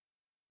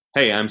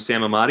Hey, I'm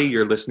Sam Emadi.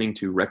 You're listening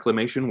to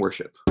Reclamation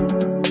Worship.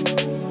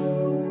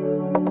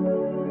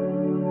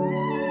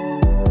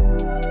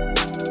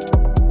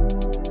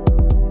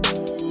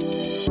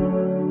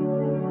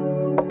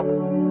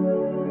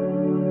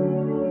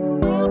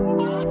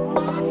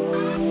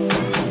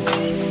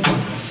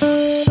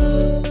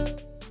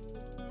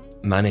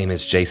 My name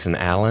is Jason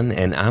Allen,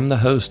 and I'm the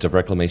host of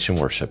Reclamation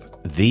Worship,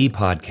 the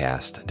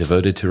podcast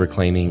devoted to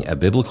reclaiming a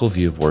biblical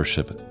view of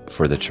worship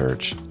for the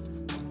church.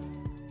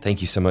 Thank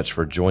you so much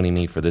for joining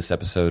me for this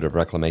episode of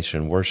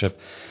Reclamation Worship.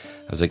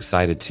 I was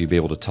excited to be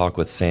able to talk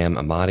with Sam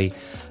Emadi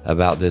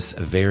about this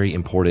very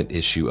important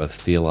issue of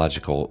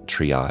theological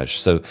triage.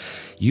 So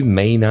you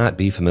may not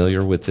be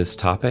familiar with this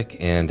topic,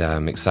 and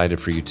I'm excited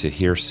for you to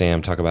hear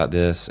Sam talk about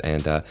this.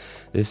 And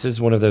this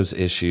is one of those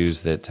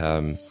issues that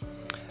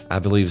I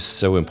believe is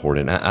so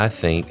important. I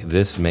think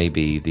this may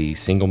be the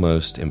single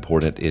most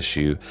important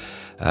issue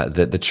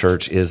that the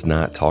church is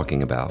not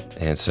talking about.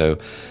 And so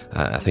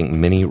I think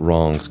many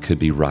wrongs could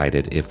be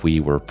righted if we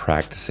were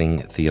practicing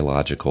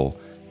theological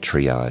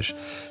triage.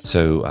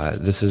 So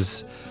this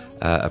is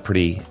a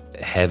pretty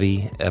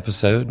heavy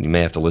episode. You may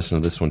have to listen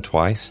to this one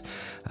twice.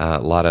 A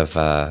lot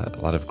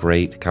of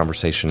great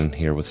conversation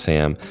here with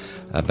Sam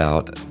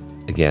about,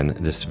 again,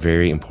 this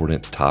very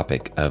important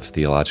topic of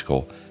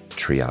theological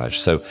triage.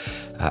 So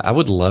I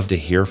would love to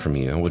hear from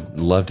you. I would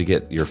love to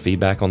get your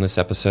feedback on this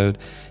episode.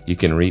 You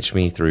can reach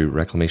me through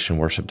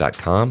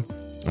reclamationworship.com.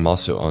 I'm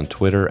also on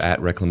Twitter at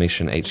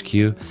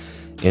ReclamationHQ,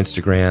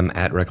 Instagram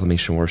at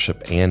Reclamation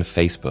Worship, and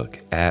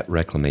Facebook at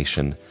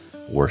Reclamation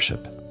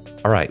Worship.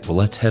 All right, well,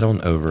 let's head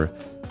on over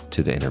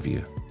to the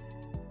interview.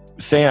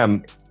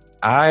 Sam,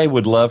 I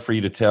would love for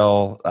you to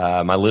tell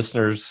my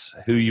listeners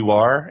who you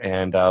are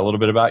and a little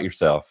bit about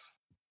yourself.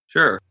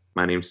 Sure.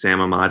 My name's Sam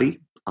Emadi.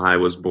 I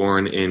was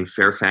born in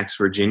Fairfax,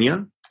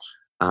 Virginia.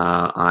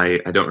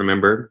 I don't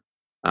remember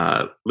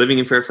living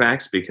in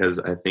Fairfax because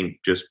I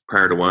think just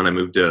prior to one, I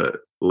moved to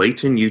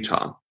Layton,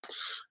 Utah.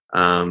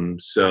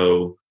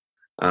 So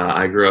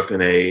I grew up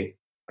in a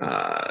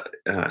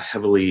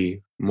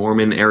heavily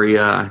Mormon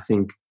area. I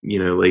think,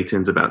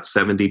 Layton's about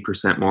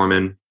 70%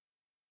 Mormon.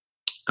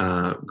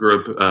 Grew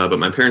up, but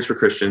my parents were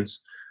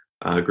Christians.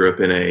 Grew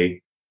up in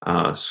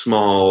a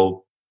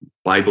small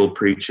Bible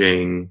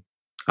preaching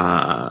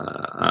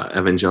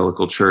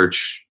evangelical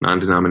church,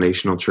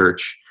 non-denominational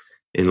church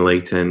in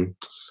Layton.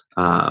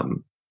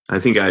 I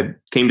think I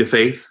came to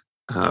faith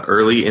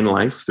early in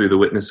life through the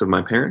witness of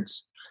my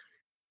parents.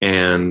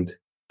 And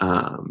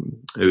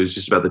it was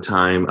just about the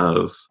time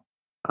of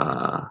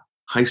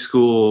high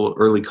school,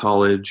 early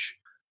college,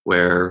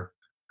 where,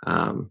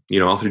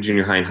 all through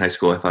junior high and high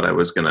school, I thought I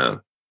was going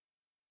to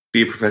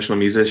be a professional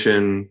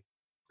musician,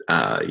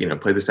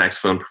 play the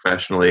saxophone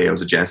professionally. I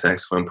was a jazz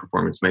saxophone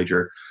performance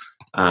major.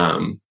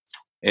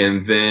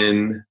 And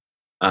then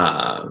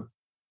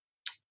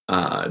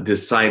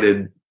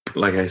decided,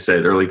 like I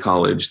said, early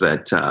college,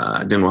 that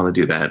I didn't want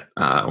to do that.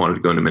 I wanted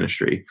to go into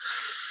ministry.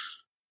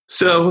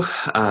 So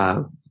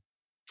I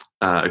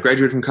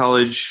graduated from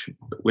college,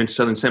 went to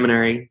Southern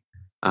Seminary,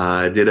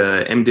 did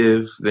a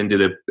MDiv, then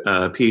did a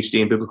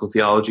PhD in biblical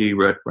theology,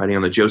 writing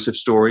on the Joseph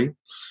story.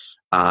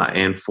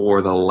 And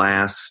for the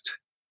last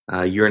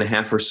year and a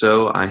half or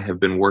so, I have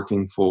been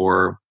working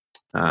for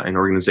an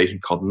organization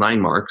called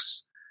 9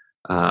 Marks,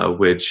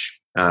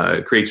 which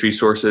creates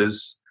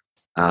resources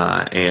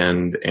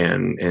and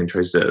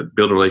tries to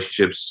build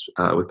relationships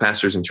with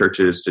pastors and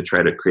churches to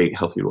try to create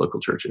healthy local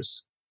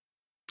churches.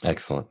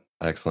 Excellent.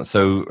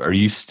 So, are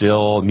you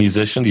still a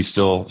musician? Do you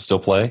still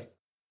play?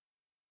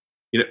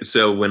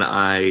 So when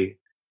I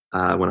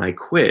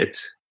quit,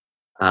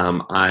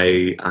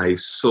 I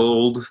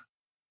sold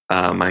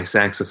my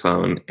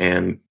saxophone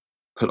and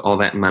put all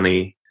that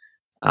money,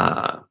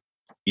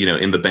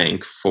 in the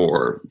bank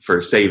for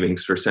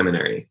savings for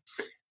seminary.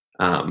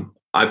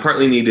 I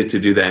partly needed to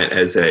do that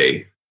as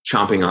a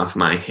chomping off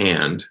my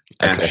hand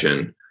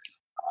action,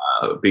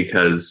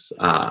 because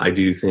I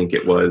do think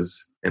it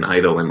was an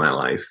idol in my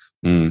life.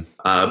 But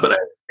I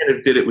kind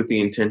of did it with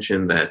the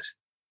intention that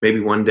maybe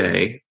one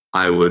day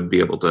I would be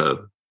able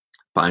to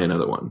buy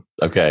another one.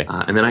 Okay.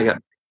 And then I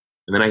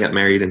got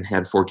married and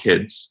had 4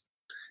 kids,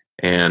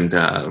 and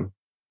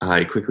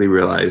I quickly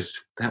realized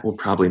that will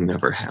probably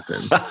never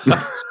happen.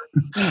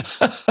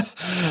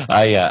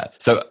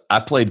 So I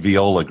played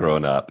viola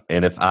growing up,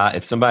 and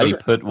if somebody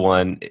put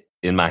one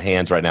in my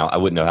hands right now, I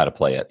wouldn't know how to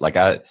play it. Like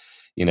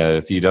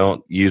if you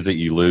don't use it,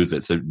 you lose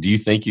it. So do you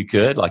think you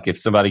could, like, if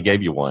somebody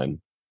gave you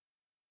one?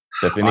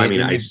 So if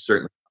I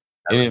certainly.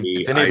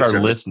 If any of our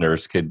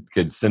listeners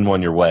could send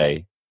one your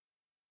way.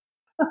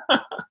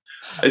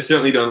 I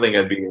certainly don't think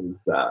I'd be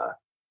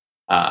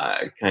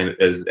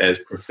as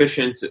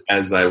proficient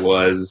as I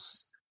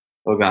was.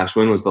 Oh gosh,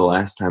 when was the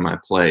last time I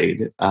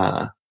played?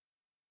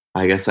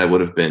 I guess I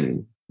would have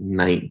been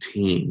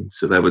 19.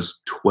 So that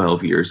was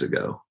 12 years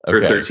ago, or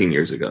 13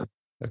 years ago.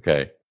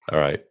 Okay. All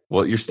right.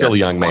 Well, you're still a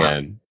young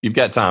man. You've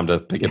got time to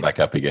pick it back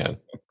up again.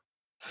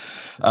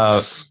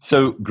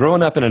 So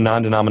growing up in a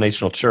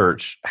non-denominational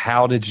church,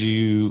 how did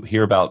you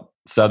hear about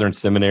Southern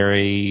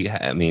Seminary?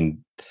 I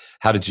mean,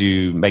 how did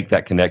you make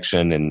that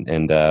connection,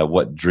 and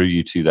what drew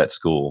you to that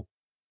school?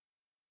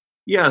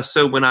 Yeah,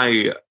 so when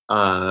I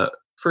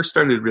first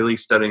started really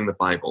studying the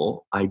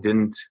Bible, I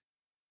didn't.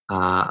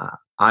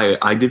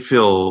 I did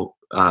feel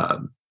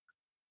kind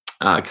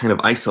of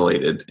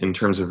isolated in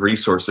terms of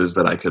resources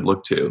that I could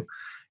look to,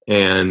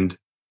 and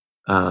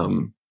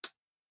but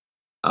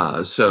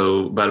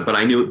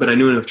I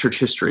knew enough church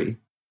history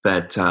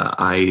that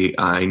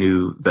I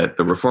knew that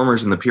the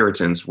Reformers and the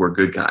Puritans were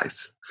good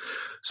guys.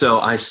 So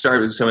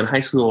in high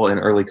school and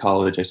early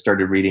college, I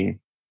started reading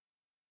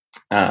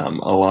a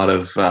lot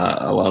of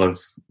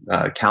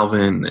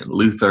Calvin and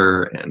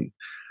Luther and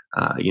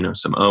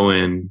some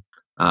Owen,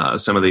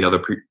 some of the other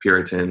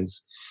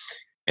Puritans,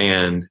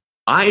 and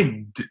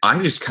I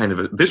just kind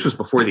of, this was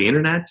before the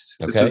internet.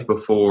 This was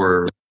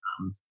before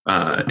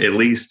at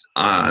least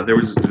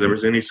there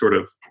was any sort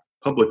of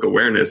public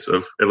awareness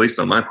of, at least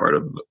on my part,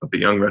 of the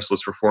Young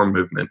Restless Reform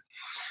movement.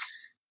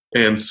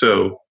 And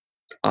so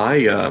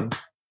I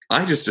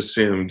just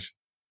assumed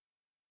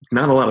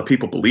not a lot of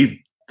people believed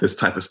this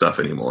type of stuff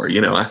anymore.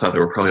 I thought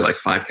there were probably like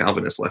 5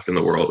 Calvinists left in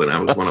the world, and I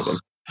was one of them.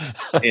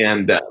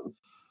 And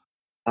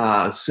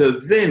so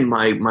then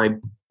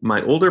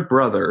my older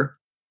brother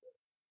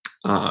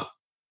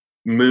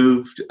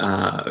moved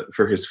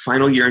for his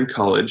final year in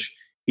college.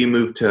 He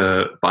moved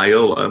to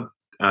Biola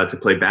to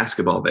play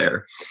basketball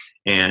there,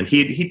 and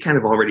he'd kind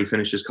of already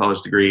finished his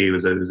college degree. It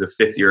was a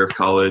 5th year of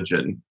college,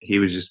 and he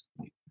was just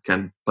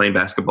kind of playing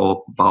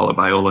basketball at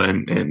Biola,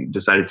 and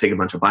decided to take a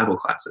bunch of Bible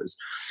classes.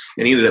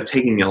 And he ended up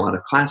taking a lot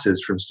of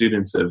classes from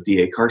students of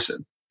D.A.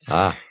 Carson.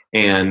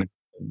 And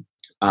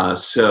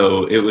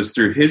so it was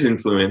through his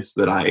influence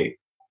that I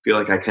feel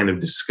like I kind of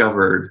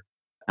discovered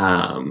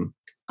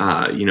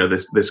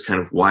this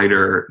kind of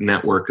wider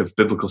network of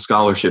biblical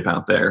scholarship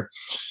out there.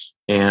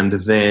 And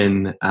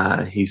then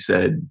he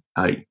said,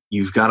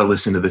 "You've got to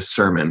listen to this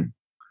sermon."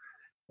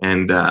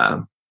 And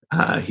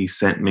he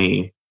sent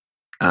me,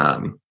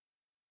 by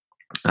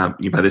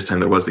this time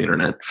there was the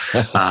internet,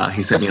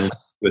 he sent me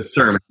a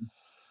sermon,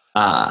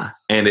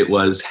 and it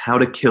was How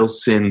to Kill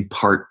Sin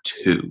Part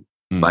 2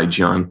 by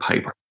John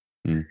Piper.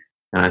 And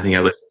I think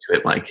I listened to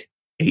it like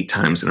 8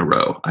 times in a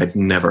row. I'd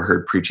never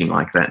heard preaching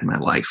like that in my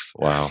life.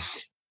 Wow.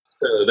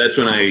 So that's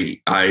when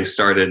I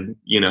started,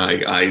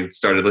 I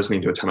started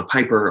listening to a ton of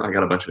Piper. I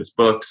got a bunch of his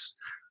books.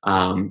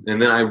 And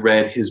then I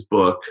read his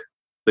book,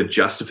 The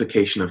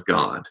Justification of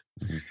God,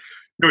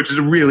 which is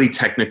a really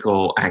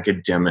technical,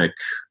 academic,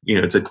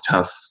 it's a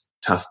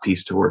tough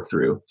piece to work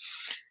through.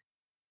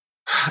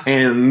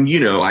 And,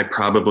 I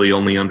probably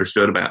only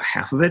understood about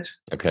half of it.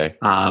 Okay.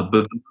 But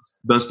the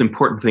most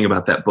important thing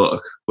about that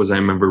book was I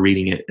remember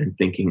reading it and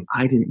thinking,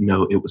 I didn't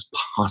know it was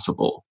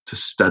possible to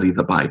study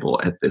the Bible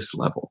at this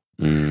level.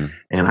 And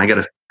I got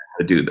to figure out how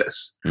to do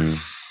this.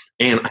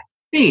 And I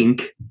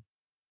think,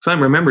 if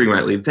I'm remembering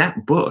rightly,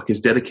 that book is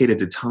dedicated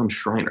to Tom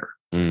Schreiner.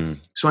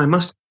 So I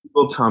must have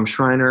Googled Tom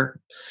Schreiner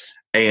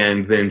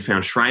and then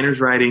found Schreiner's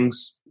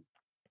writings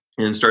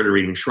and started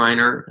reading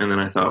Schreiner. And then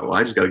I thought, well,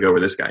 I just got to go where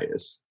this guy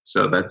is.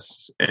 So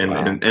that's, and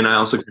I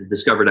also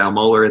discovered Al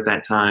Mohler at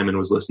that time and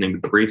was listening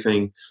to the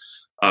briefing.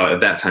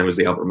 At that time was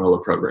the Albert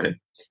Mohler program.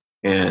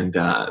 And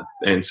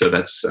so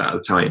that's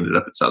how I ended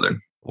up at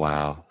Southern.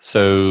 Wow.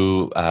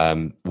 So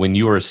when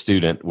you were a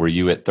student, were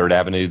you at 3rd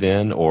Avenue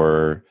then,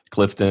 or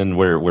Clifton?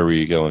 Where were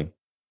you going?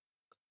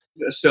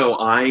 So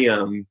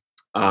I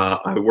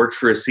worked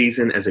for a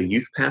season as a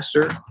youth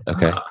pastor.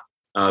 Okay.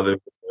 The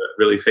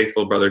really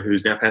faithful brother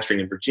who's now pastoring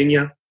in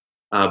Virginia,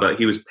 but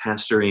he was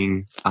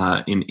pastoring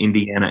in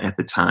Indiana at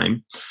the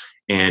time,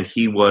 and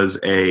he was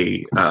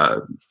he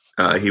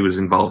was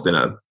involved in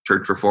a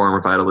church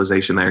reform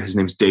revitalization there. His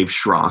name's Dave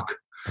Schrock.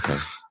 Okay.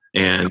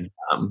 And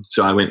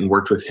so I went and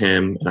worked with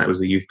him, and I was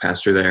the youth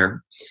pastor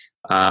there.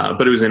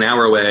 But it was an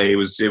hour away. It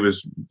was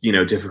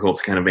difficult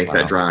to kind of make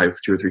that drive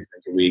 2 or 3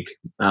 times a week.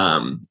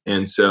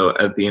 And so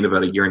at the end of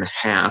about a year and a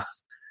half,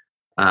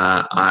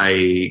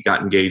 I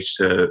got engaged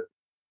to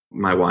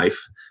my wife,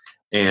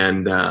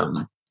 and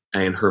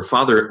her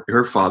father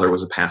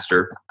was a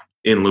pastor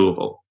in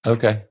Louisville.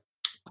 Okay.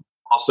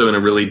 Also in a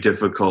really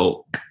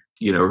difficult,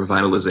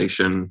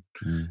 revitalization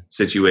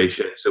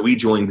situation. So we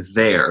joined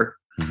there.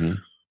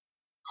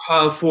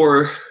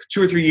 For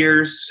 2 or 3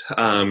 years,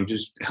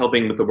 just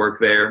helping with the work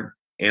there.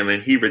 And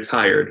then he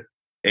retired.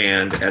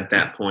 And at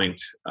that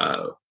point,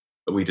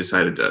 we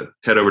decided to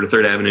head over to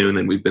 3rd Avenue. And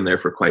then we've been there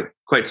for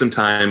quite some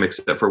time,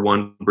 except for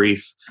one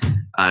brief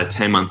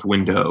 10-month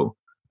window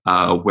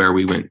where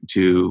we went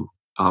to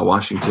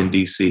Washington,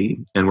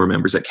 D.C. and were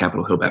members at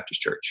Capitol Hill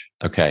Baptist Church.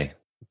 Okay.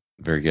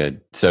 Very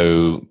good.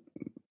 So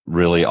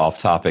really off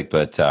topic,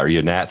 but are you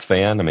a Nats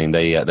fan? I mean,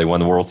 they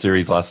won the World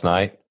Series last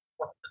night.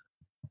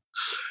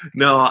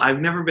 No, I've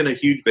never been a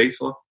huge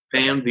baseball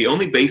fan. The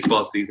only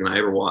baseball season I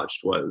ever watched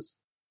was,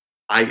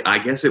 I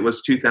guess it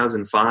was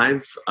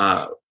 2005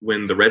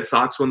 when the Red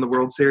Sox won the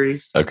World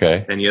Series.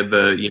 Okay. And you had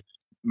the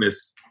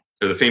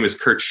famous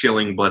Curt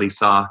Schilling bloody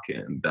sock,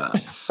 and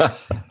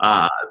that's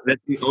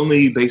the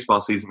only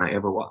baseball season I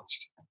ever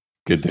watched.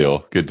 Good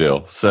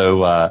deal.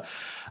 So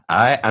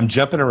I'm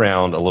jumping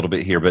around a little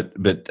bit here,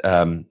 but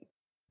I'm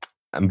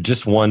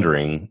just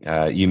wondering.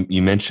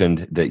 You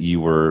mentioned that you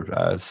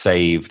were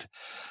saved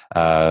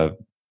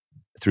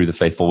through the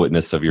faithful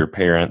witness of your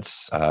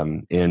parents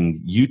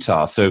in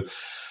Utah. So,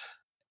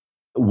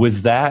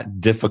 was that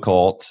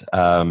difficult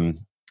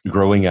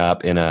growing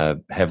up in a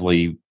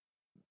heavily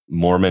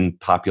Mormon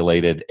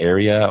populated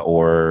area,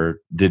 or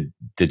did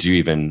you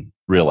even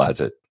realize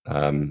it?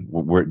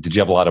 Did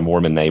you have a lot of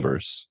Mormon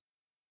neighbors?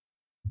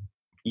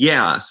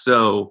 Yeah.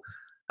 So,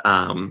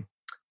 all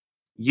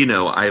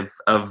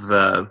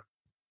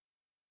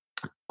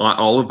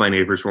of my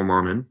neighbors were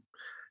Mormon.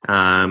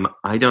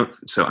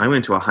 So I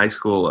went to a high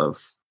school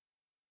of,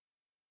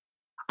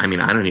 I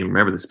don't even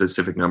remember the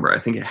specific number. I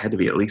think it had to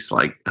be at least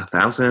like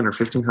 1,000 or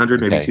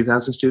 1,500, maybe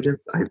 2,000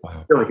 students. I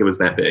feel like it was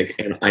that big.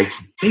 And I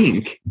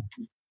think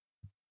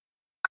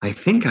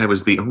I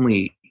was the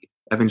only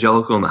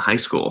evangelical in the high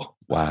school.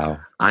 Wow.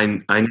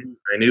 I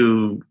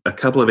knew a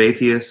couple of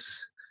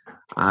atheists.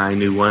 I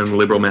knew one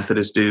liberal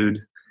Methodist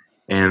dude.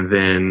 And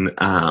then,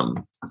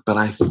 but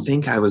I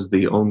think I was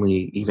the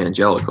only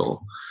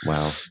evangelical.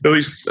 Wow. At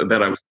least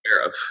that I was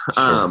aware of.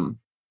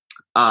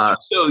 Sure.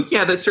 So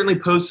yeah, that certainly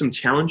posed some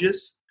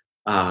challenges.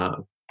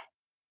 And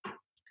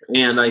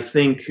I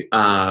think,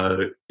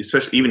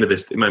 especially even to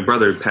this, my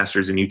brother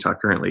pastors in Utah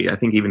currently. I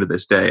think even to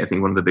this day, I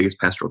think one of the biggest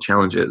pastoral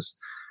challenges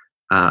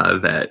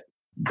that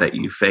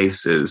you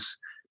face is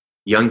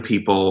young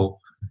people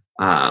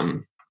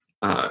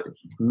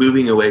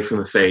moving away from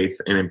the faith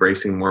and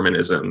embracing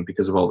Mormonism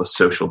because of all the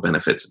social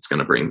benefits it's going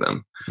to bring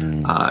them.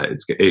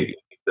 It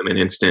gives them an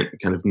instant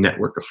kind of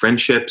network of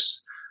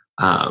friendships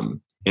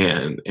and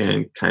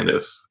kind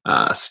of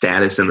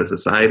status in the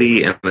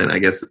society. And then I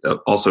guess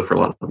also for a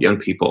lot of young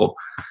people,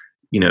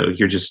 there's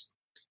just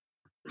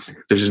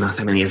not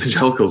that many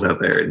evangelicals out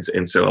there.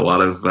 And so a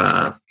lot of,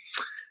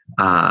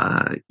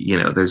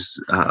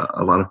 there's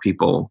a lot of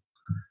people.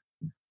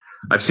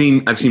 I've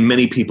seen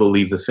many people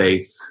leave the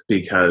faith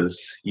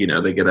because,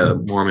 they get a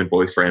Mormon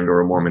boyfriend or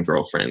a Mormon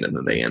girlfriend, and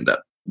then they end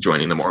up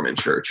joining the Mormon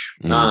church.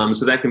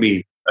 So that can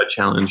be a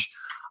challenge.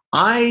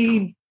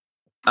 The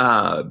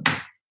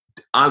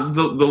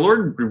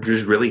Lord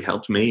just really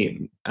helped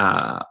me.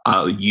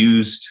 I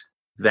used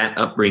that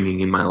upbringing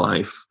in my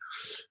life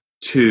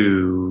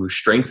to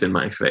strengthen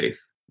my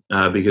faith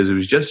because it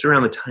was just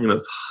around the time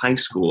of high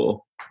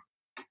school,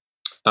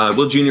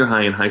 junior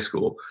high and high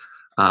school,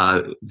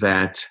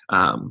 that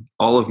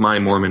all of my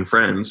Mormon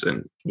friends,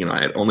 and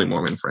I had only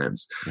Mormon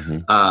friends,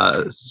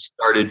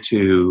 started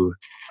to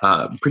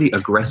pretty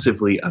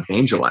aggressively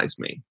evangelize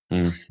me.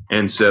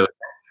 And so that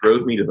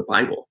drove me to the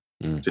Bible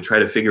to try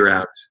to figure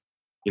out,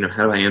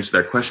 how do I answer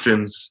their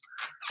questions?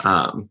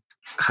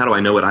 How do I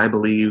know what I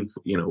believe?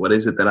 What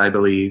is it that I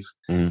believe?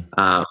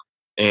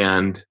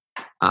 And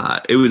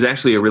it was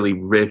actually a really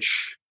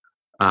rich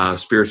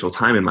spiritual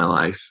time in my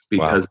life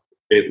because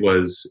it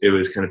was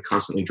kind of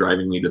constantly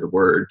driving me to the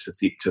Word,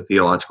 to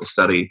theological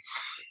study,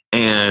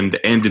 and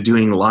to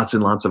doing lots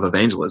and lots of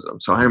evangelism.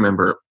 So I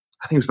remember,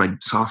 I think it was my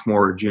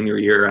sophomore or junior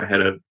year, I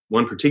had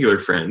one particular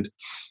friend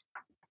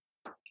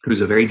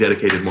who's a very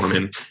dedicated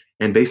Mormon,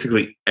 and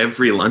basically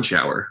every lunch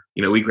hour,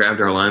 we grabbed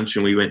our lunch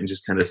and we went and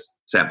just kind of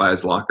sat by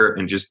his locker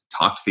and just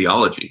talked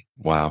theology.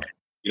 Wow.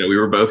 We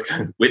were both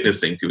kind of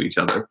witnessing to each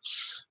other.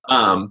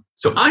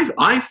 So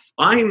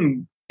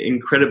I'm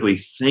incredibly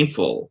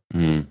thankful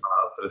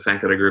for the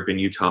fact that I grew up in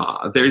Utah.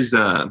 I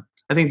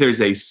think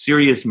there's a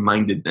serious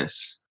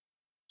mindedness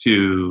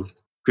to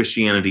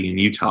Christianity in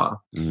Utah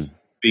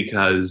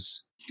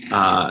because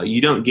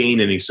you don't gain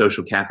any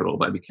social capital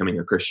by becoming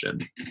a Christian.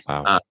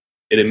 Wow.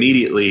 It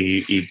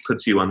immediately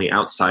puts you on the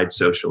outside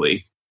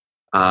socially.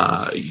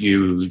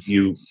 You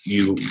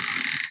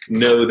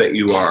know that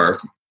you are,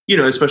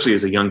 especially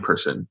as a young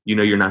person,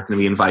 you're not going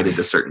to be invited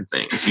to certain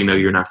things.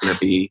 You're not going to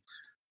be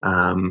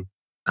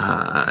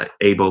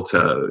able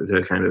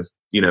to kind of,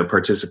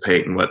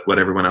 participate in what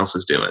everyone else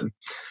is doing.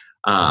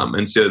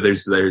 And so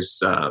there's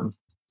a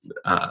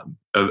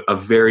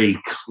very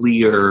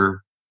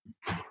clear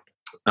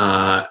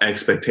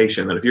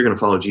expectation that if you're going to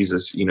follow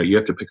Jesus, you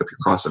have to pick up your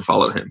cross and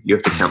follow him. You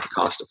have to count the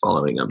cost of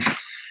following him.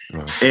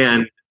 Right.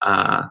 And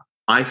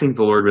I think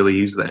the Lord really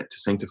used that to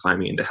sanctify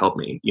me and to help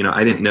me.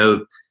 I didn't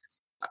know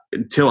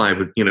until I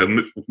would,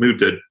 moved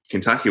to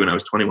Kentucky when I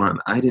was 21.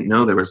 I didn't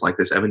know there was like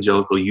this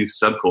evangelical youth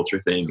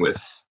subculture thing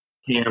with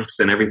camps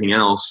and everything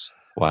else.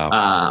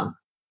 Wow.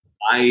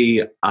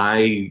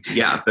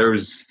 There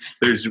was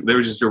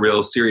just a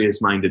real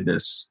serious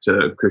mindedness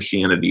to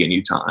Christianity in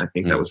Utah. I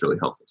think that was really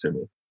helpful to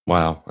me.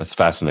 Wow. That's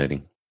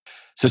fascinating.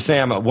 So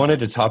Sam, I wanted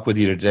to talk with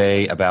you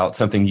today about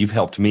something you've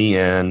helped me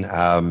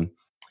in.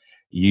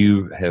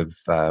 You have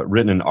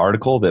written an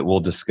article that we'll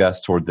discuss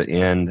toward the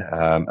end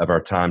of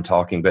our time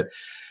talking, but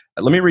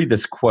let me read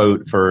this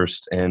quote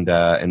first, and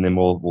then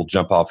we'll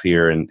jump off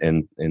here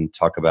and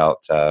talk about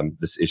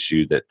this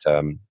issue that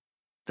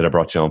I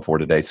brought you on for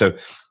today. So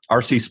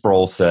R.C.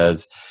 Sproul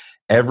says,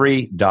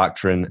 "Every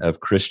doctrine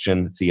of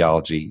Christian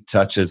theology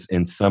touches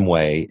in some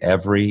way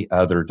every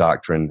other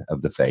doctrine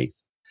of the faith."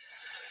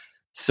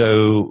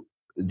 So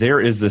there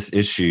is this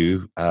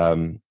issue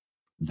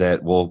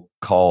that we'll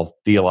call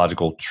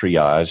theological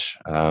triage,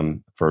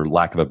 for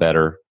lack of a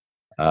better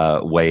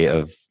way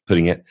of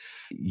putting it.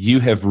 You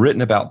have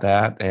written about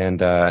that,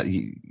 and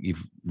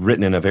you've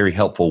written in a very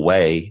helpful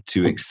way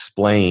to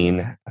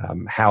explain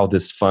how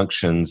this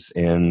functions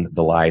in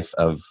the life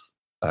of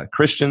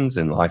Christians,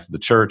 in the life of the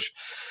church.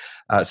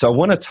 So I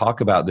want to talk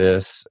about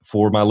this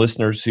for my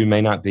listeners who may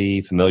not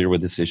be familiar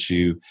with this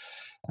issue.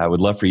 I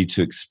would love for you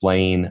to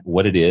explain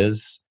what it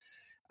is.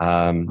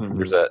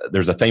 There's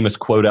a famous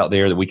quote out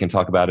there that we can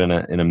talk about in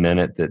a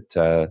minute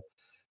that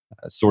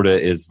sort of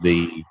is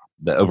the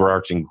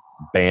overarching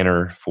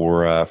banner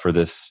for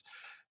this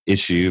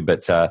issue.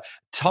 But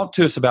talk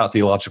to us about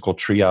theological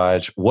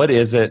triage. What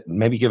is it?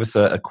 Maybe give us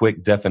a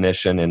quick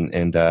definition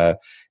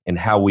and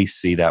how we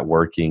see that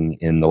working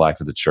in the life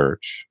of the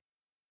church.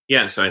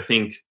 Yeah, so I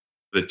think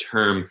the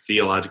term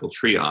theological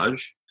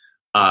triage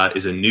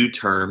is a new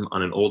term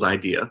on an old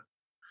idea.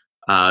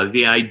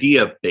 The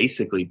idea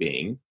basically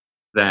being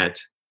that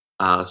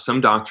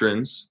some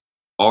doctrines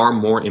are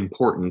more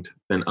important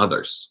than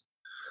others.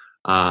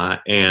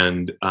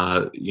 And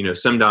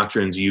some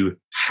doctrines you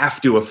have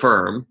to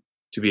affirm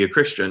to be a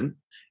Christian.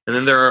 And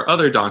then there are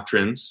other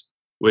doctrines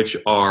which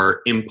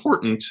are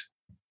important,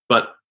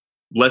 but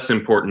less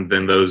important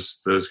than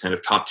those kind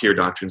of top tier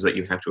doctrines that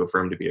you have to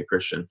affirm to be a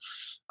Christian.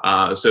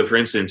 So for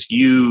instance,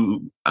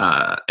 and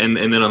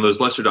then on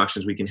those lesser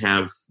doctrines, we can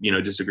have,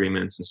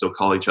 disagreements and still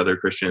call each other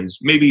Christians,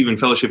 maybe even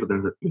fellowship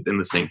within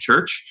the same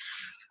church.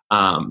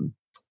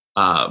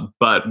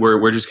 But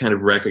we're just kind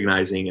of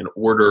recognizing an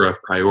order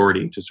of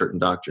priority to certain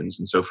doctrines.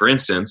 And so for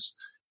instance,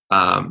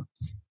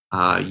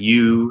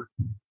 you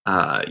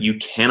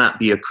cannot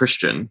be a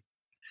Christian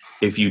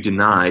if you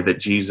deny that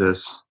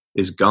Jesus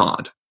is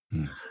God.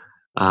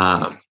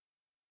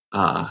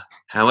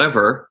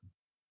 However,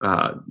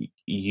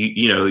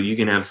 you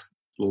can have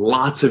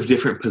lots of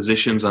different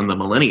positions on the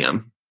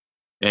millennium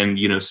and,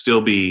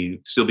 still be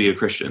a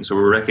Christian. So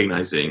we're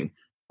recognizing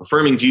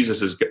affirming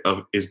Jesus is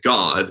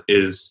God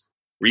is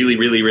really,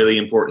 really, really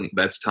important.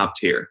 That's top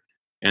tier.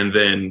 And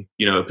then,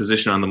 a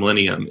position on the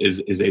millennium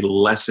is a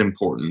less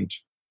important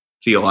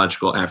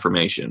theological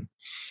affirmation.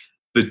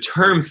 The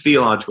term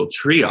theological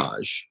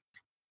triage,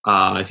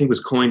 I think, was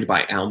coined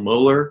by Al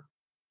Mohler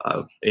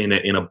in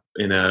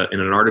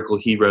an article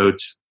he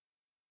wrote.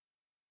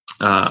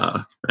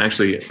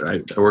 Actually,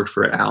 I worked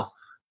for Al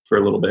for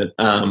a little bit,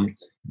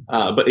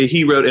 but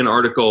he wrote an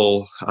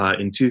article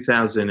in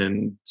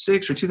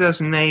 2006 or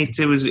 2008.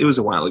 It was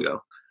a while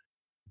ago.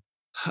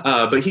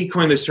 But he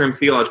coined this term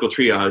theological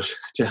triage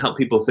to help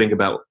people think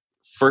about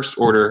first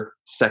order,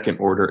 second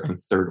order, and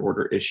third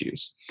order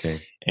issues.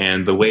 Okay.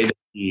 And the way that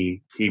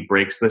he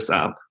breaks this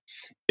up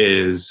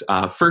is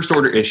first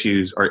order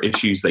issues are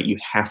issues that you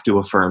have to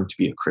affirm to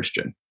be a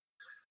Christian.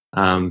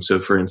 So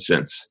for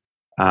instance,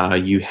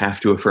 you have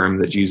to affirm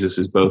that Jesus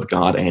is both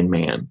God and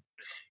man.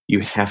 You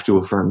have to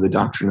affirm the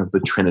doctrine of the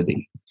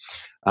Trinity.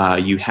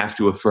 You have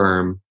to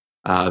affirm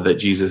that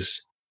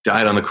Jesus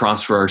died on the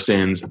cross for our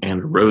sins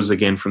and rose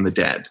again from the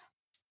dead.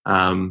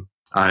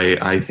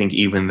 I think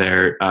even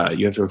there,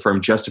 you have to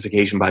affirm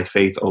justification by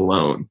faith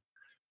alone.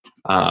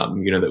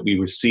 That we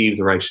receive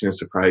the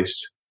righteousness of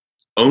Christ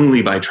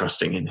only by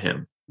trusting in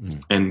him,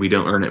 and we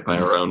don't earn it by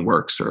our own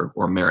works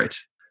or merit.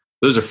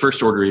 Those are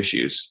first order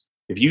issues.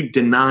 If you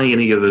deny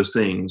any of those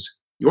things,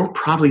 you're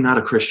probably not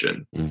a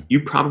Christian.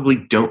 You probably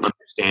don't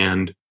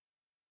understand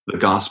the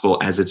gospel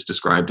as it's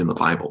described in the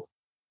Bible.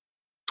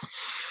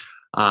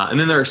 And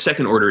then there are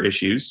second order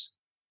issues.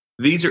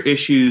 These are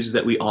issues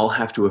that we all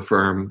have to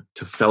affirm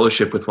to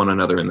fellowship with one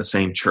another in the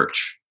same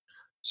church.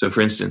 So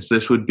for instance,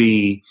 this would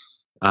be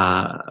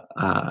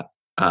our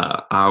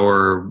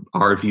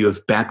view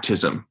of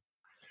baptism.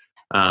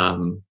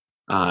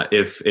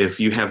 If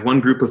you have one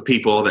group of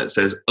people that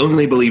says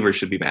only believers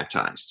should be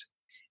baptized,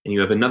 and you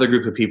have another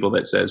group of people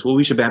that says, well,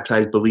 we should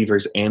baptize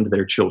believers and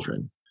their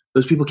children,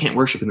 those people can't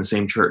worship in the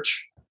same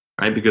church,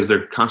 right? Because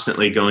they're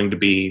constantly going to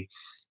be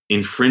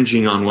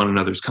infringing on one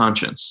another's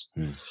conscience.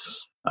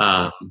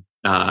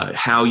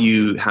 How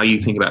you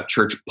think about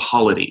church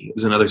polity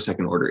is another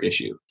second order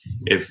issue.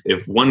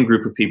 If one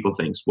group of people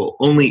thinks, well,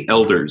 only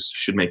elders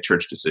should make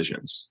church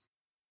decisions,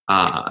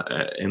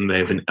 and they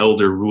have an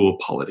elder rule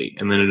polity,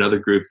 and then another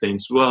group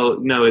thinks, well,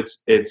 no,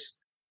 it's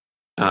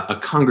a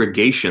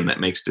congregation that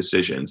makes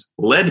decisions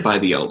led by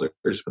the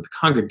elders, but the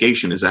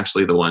congregation is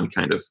actually the one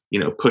kind of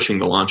pushing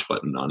the launch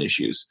button on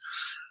issues.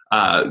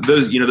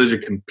 Those are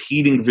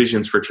competing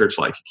visions for church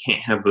life.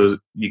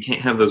 You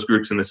can't have those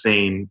groups in the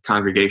same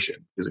congregation,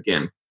 because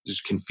again, there's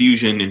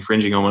confusion,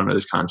 infringing on one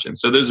another's conscience.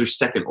 So those are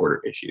second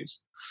order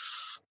issues.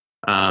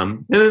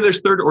 And then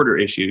there's third order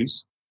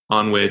issues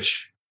on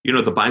which,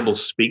 the Bible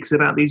speaks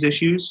about these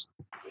issues,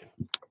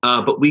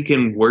 but we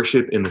can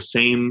worship in the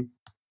same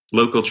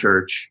local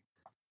church,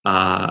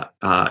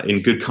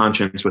 in good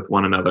conscience with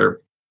one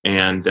another.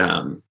 And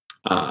that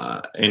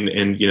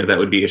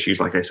would be issues,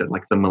 like I said,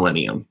 like the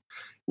millennium,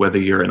 whether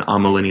you're an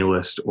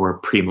amillennialist or a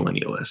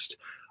premillennialist,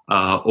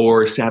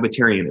 or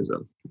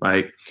Sabbatarianism,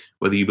 right?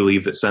 Whether you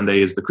believe that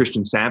Sunday is the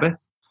Christian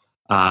Sabbath,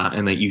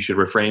 and that you should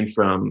refrain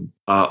from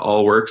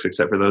all works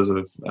except for those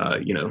of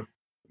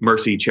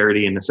mercy,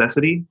 charity, and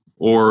necessity,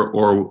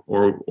 or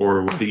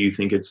whether you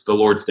think it's the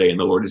Lord's Day and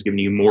the Lord has given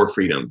you more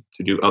freedom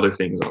to do other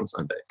things on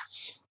Sunday.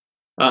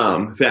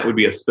 That would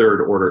be a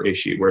third order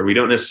issue where we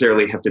don't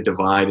necessarily have to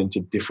divide into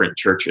different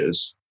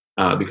churches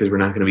because we're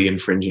not going to be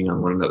infringing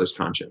on one another's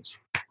conscience.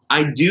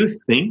 I do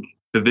think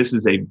that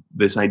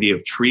this idea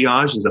of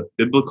triage is a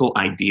biblical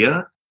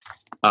idea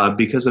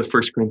because of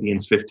 1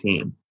 Corinthians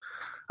 15.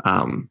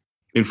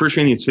 In 1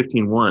 Corinthians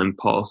 15:1,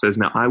 Paul says,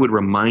 "Now I would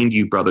remind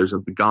you, brothers,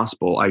 of the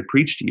gospel I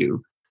preached to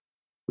you,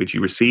 which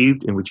you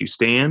received, in which you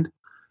stand,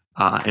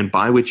 and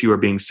by which you are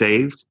being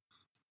saved,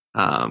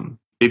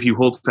 if you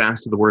hold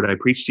fast to the word I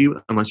preached to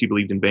you, unless you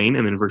believed in vain."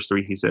 And then in verse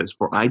 3, he says,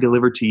 "For I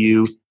delivered to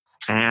you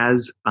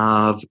as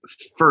of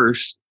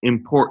first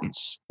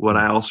importance what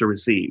I also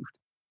received."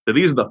 So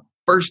these are the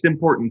first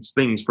importance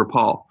things for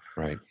Paul.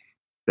 Right.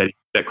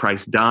 That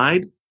Christ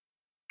died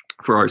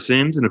for our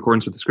sins in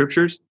accordance with the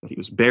scriptures, that he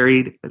was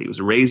buried, that he was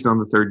raised on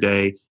the third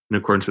day in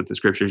accordance with the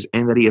scriptures,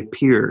 and that he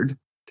appeared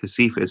to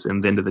Cephas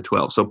and then to the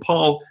 12. So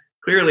Paul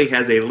clearly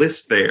has a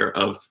list there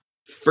of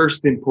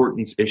first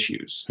importance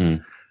issues.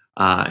 And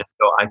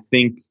so I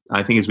think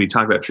as we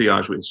talk about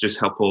triage, it's just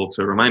helpful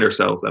to remind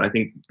ourselves that I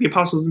think the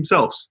apostles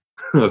themselves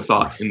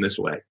thought in this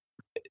way.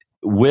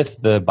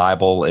 With the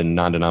Bible and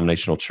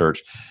non-denominational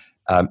church,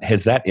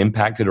 has that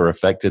impacted or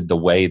affected the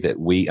way that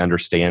we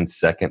understand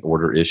second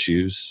order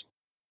issues?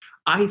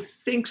 I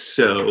think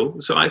so.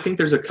 So I think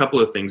there's a couple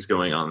of things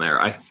going on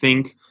there. I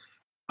think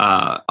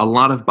a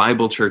lot of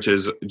Bible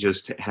churches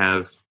just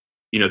have,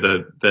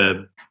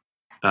 the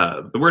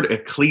word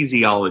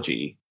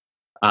ecclesiology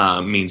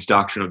means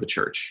doctrine of the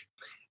church.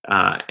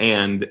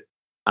 And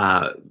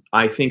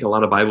I think a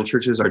lot of Bible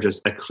churches are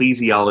just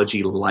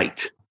ecclesiology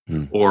light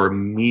or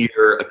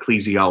mere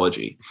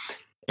ecclesiology.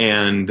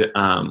 And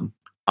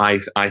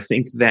I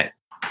think that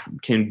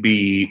can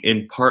be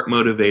in part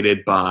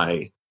motivated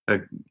by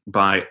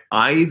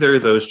either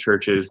those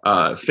churches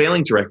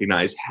failing to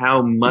recognize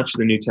how much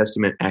the New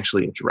Testament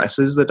actually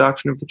addresses the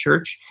doctrine of the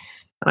church.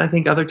 And I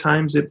think other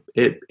times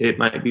it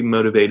might be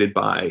motivated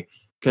by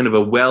kind of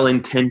a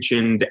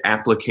well-intentioned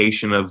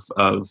application of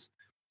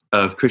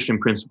Christian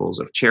principles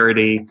of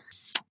charity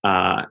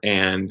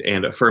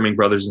and affirming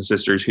brothers and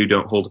sisters who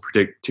don't hold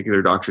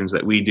particular doctrines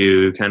that we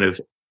do, kind of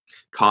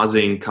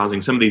causing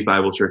some of these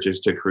Bible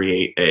churches to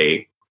create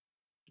a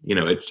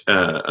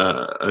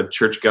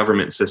church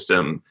government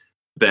system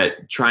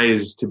that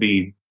tries to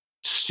be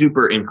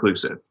super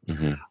inclusive,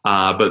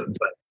 but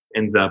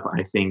ends up,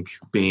 I think,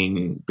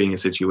 being a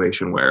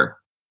situation where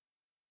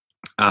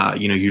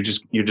you're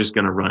just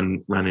going to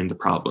run into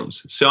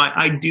problems. So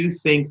I do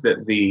think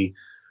that the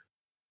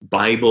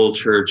Bible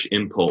church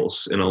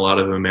impulse in a lot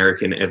of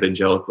American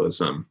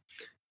evangelicalism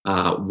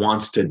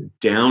wants to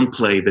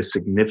downplay the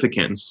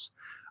significance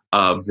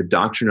of the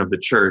doctrine of the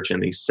church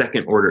and these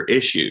second order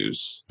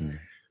issues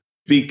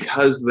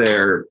because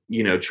they're,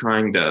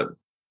 trying to,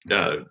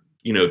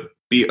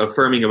 be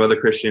affirming of other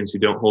Christians who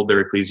don't hold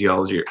their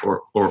ecclesiology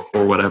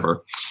or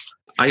whatever.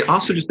 I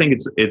also just think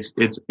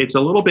it's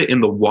a little bit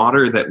in the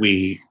water that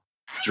we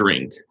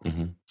drink.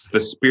 It's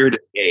the spirit of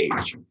the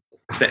age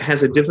that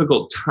has a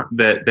difficult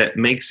that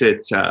makes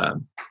it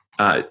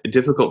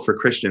difficult for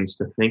Christians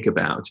to think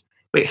about.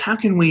 Wait, how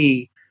can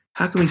we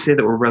say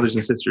that we're brothers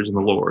and sisters in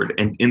the Lord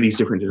and in these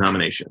different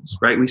denominations,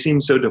 right? We seem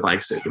so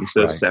divisive and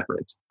so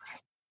separate.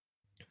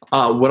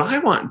 What I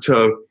want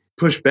to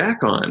push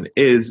back on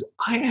is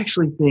I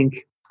actually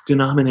think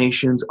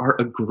denominations are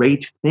a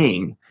great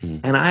thing.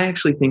 And I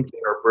actually think they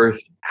are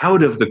birthed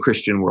out of the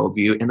Christian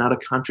worldview and not a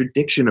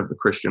contradiction of the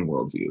Christian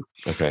worldview.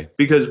 Okay.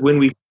 Because when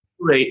we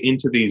separate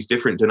into these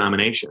different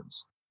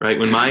denominations, right?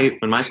 When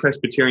my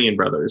Presbyterian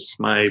brothers,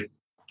 my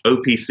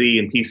OPC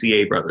and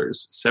PCA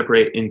brothers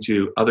separate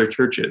into other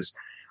churches,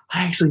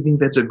 I actually think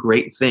that's a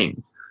great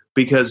thing,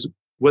 because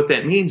what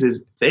that means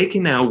is they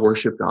can now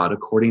worship God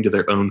according to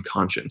their own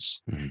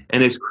conscience.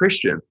 And as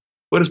Christians,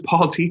 what does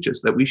Paul teach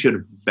us? That we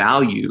should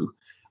value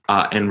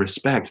and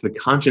respect the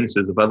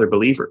consciences of other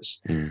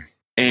believers.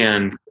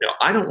 And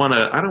I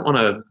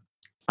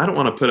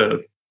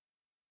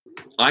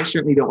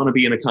certainly don't want to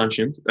be in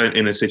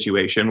a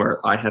situation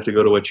where I have to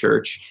go to a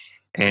church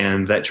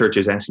and that church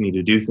is asking me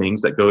to do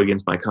things that go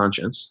against my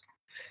conscience.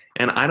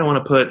 And I don't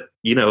want to put,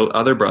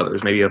 other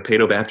brothers, maybe a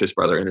Paedo-Baptist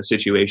brother, in a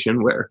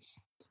situation where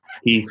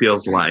he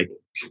feels like,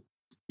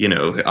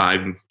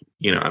 I'm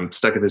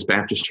stuck at this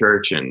Baptist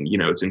church and,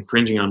 it's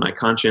infringing on my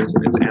conscience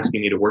and it's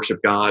asking me to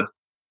worship God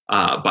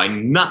by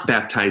not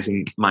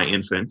baptizing my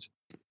infant.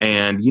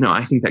 And,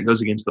 I think that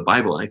goes against the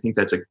Bible. I think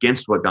that's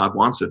against what God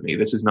wants of me.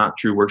 This is not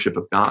true worship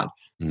of God.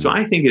 So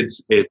I think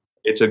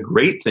it's a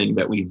great thing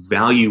that we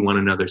value one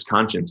another's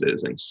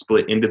consciences and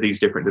split into these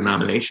different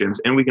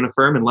denominations, and we can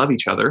affirm and love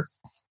each other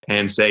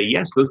and say,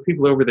 yes, those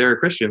people over there are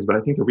Christians, but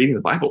I think they're reading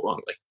the Bible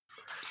wrongly.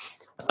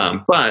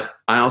 But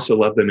I also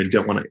love them and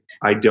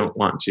I don't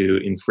want to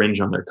infringe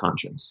on their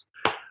conscience.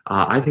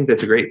 I think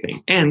that's a great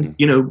thing. And,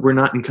 we're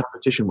not in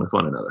competition with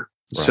one another.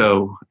 Right.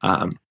 So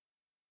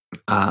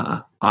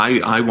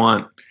I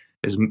want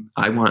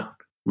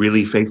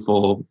really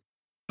faithful,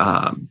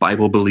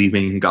 Bible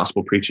believing,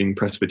 gospel preaching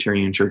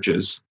Presbyterian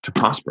churches to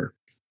prosper.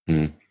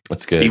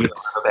 That's good. Even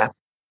though I'm a Baptist.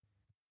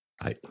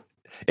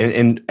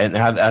 And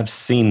I've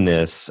seen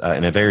this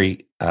in a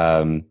very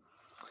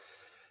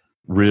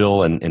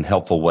real and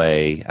helpful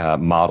way,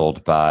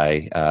 modeled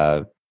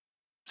by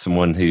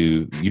someone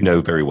who you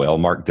know very well,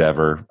 Mark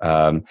Dever,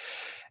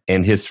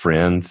 and his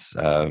friends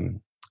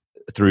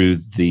through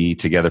the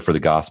Together for the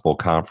Gospel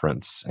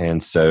conference.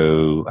 And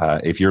so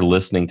if you're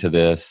listening to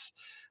this,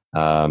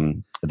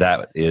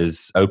 that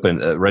is open.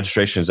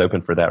 Registration is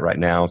open for that right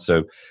now. So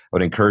I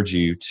would encourage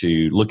you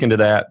to look into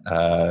that,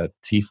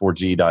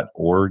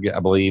 t4g.org, I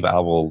believe. I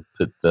will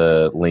put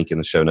the link in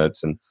the show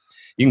notes. And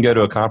you can go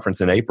to a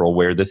conference in April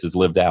where this is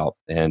lived out,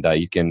 and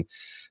you can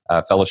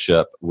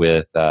fellowship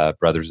with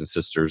brothers and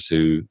sisters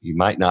who you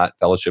might not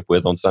fellowship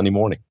with on Sunday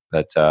morning.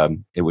 But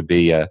it would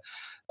be a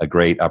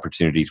great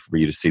opportunity for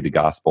you to see the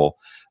gospel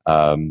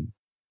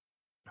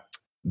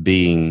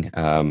being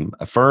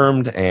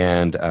affirmed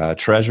and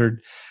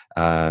treasured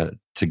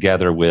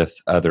together with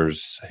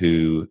others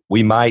who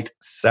we might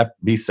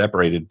be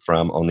separated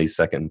from on these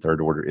second and third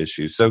order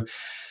issues. So,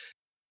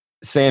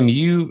 Sam,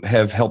 you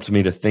have helped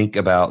me to think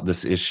about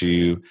this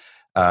issue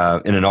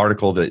in an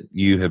article that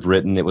you have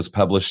written. It was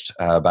published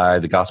by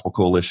the Gospel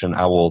Coalition.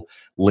 I will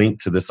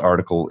link to this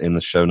article in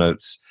the show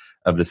notes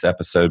of this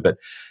episode. But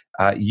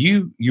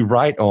you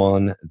write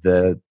on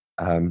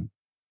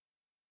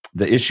the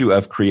issue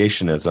of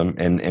creationism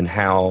and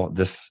how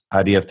this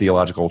idea of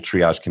theological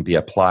triage can be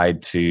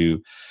applied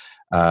to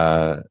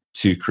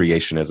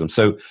creationism.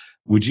 So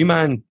would you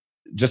mind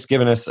just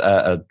giving us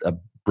a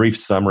brief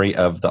summary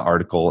of the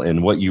article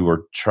and what you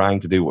were trying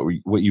to do,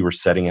 what you were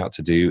setting out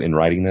to do in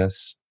writing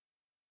this?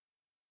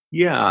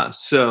 Yeah.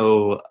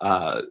 So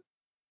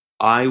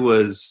I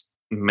was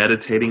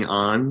meditating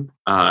on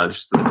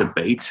just the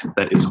debate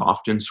that is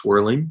often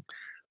swirling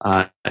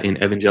in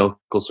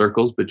evangelical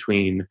circles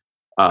between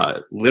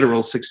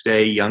literal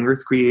six-day young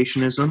earth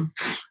creationism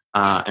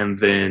and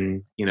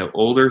then,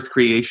 old earth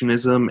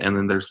creationism. And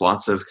then there's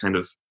lots of kind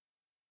of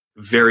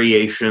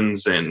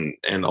variations and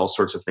all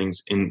sorts of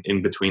things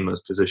in between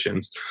those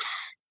positions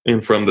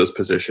and from those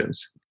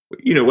positions.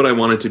 What I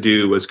wanted to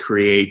do was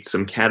create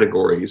some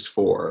categories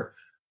for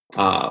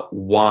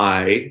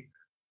why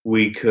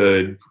we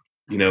could,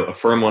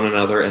 affirm one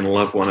another and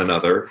love one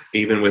another,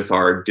 even with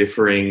our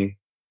differing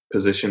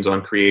positions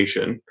on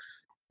creation.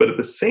 But at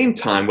the same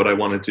time, what I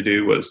wanted to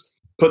do was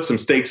put some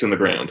stakes in the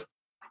ground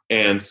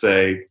and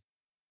say,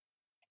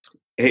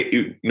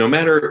 hey, no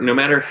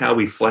matter how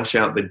we flesh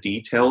out the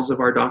details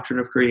of our doctrine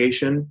of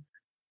creation,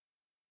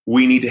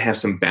 we need to have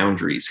some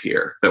boundaries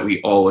here that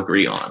we all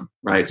agree on,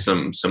 right?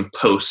 Some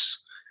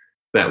posts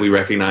that we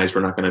recognize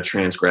we're not going to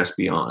transgress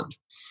beyond.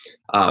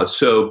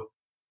 So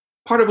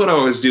part of what I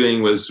was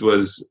doing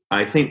was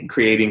I think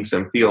creating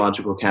some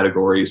theological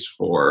categories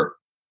for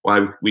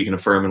why we can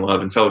affirm and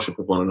love and fellowship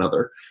with one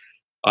another,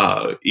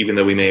 even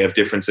though we may have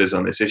differences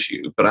on this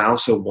issue. But I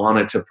also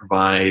wanted to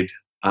provide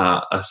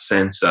a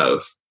sense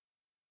of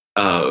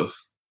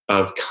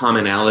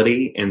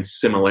commonality and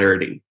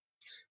similarity,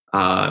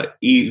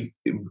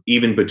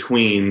 even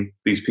between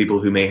these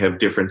people who may have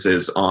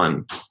differences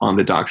on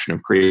the doctrine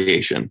of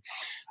creation.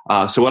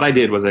 So what I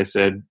did was I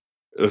said,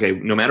 okay,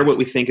 no matter what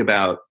we think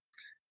about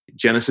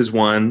Genesis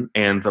 1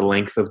 and the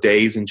length of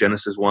days in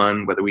Genesis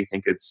 1, whether we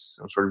think it's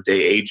some sort of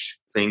day-age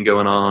thing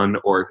going on,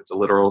 or if it's a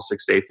literal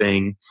 6-day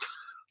thing,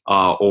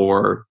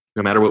 or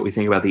no matter what we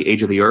think about the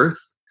age of the earth,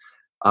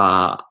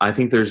 I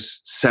think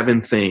there's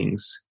 7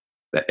 things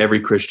that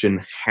every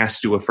Christian has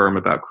to affirm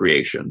about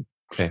creation.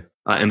 Okay.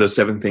 And those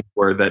 7 things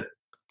were that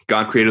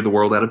God created the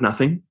world out of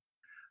nothing,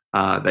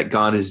 that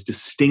God is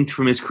distinct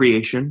from his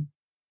creation,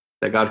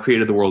 that God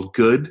created the world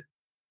good,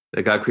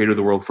 that God created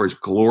the world for his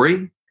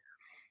glory,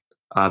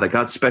 that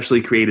God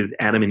specially created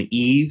Adam and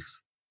Eve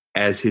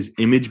as his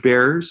image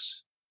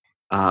bearers,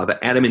 that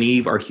Adam and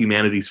Eve are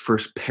humanity's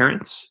first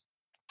parents,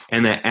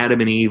 and that Adam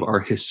and Eve are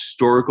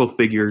historical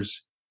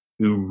figures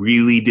who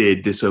really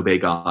did disobey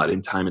God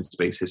in time and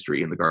space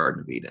history in the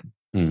Garden of Eden.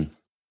 Mm.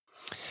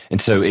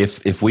 And so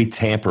if we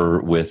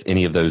tamper with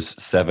any of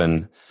those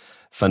 7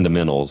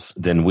 fundamentals,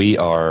 then we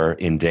are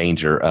in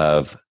danger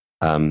of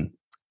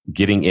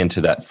getting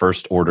into that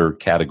first order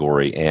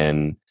category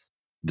and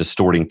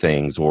distorting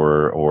things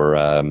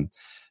or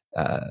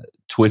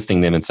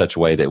twisting them in such a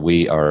way that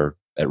we are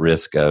at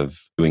risk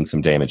of doing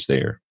some damage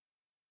there.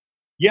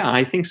 Yeah,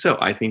 I think so.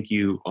 I think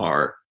you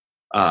are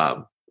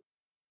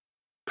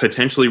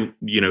potentially,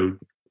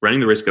 running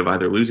the risk of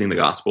either losing the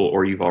gospel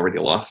or you've already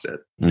lost it.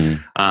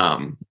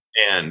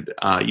 And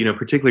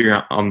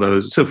particularly on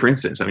those. So for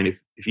instance, I mean,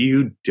 if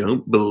you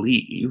don't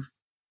believe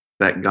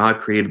that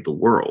God created the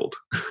world,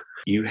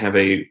 you have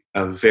a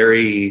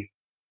very,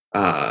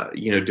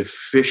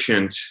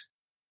 deficient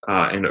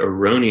and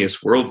erroneous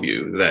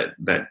worldview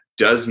that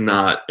does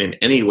not in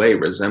any way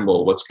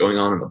resemble what's going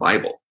on in the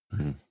Bible.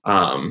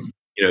 Mm-hmm.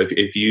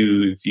 If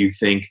you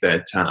think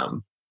that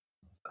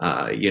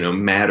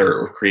matter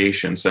or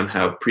creation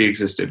somehow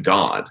pre-existed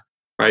God,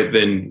 right?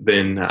 Then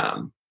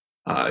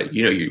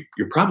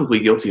you're probably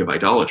guilty of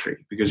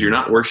idolatry, because you're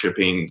not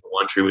worshiping the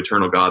one true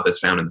eternal God that's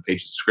found in the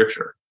pages of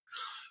Scripture.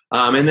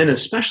 And then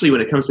especially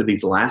when it comes to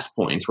these last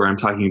points where I'm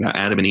talking about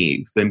Adam and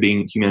Eve, them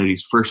being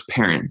humanity's first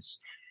parents,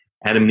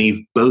 Adam and Eve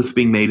both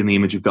being made in the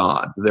image of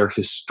God, they're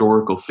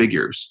historical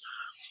figures.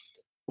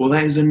 Well,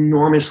 that is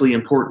enormously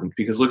important,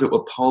 because look at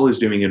what Paul is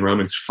doing in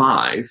Romans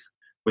 5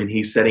 when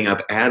he's setting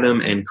up Adam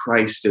and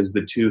Christ as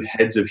the two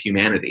heads of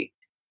humanity.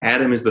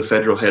 Adam is the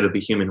federal head of the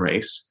human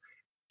race,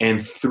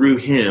 and through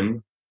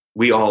him,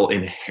 we all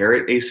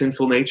inherit a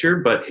sinful nature,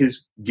 but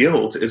his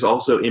guilt is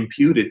also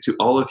imputed to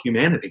all of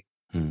humanity.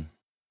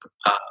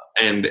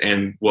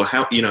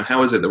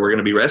 How is it that we're going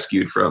to be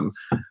rescued from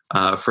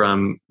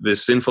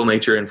this sinful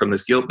nature and from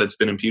this guilt that's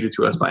been imputed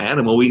to us by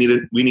Adam? Well, we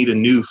need a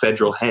new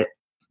federal head.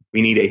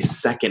 We need a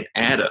second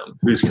Adam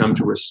who's come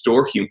to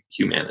restore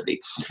humanity,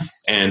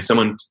 and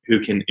someone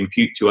who can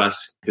impute to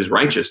us his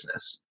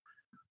righteousness.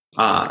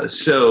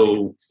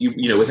 So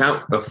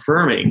without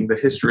affirming the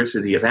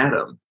historicity of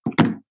Adam,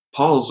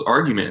 Paul's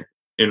argument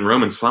in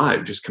Romans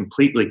 5 just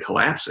completely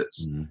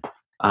collapses.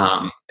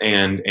 So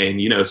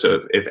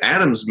if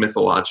Adam's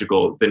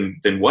mythological,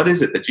 then what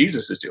is it that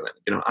Jesus is doing?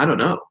 I don't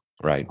know.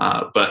 Right.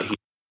 But he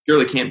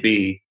surely can't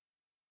be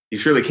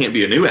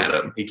a new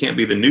Adam. He can't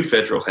be the new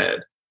federal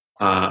head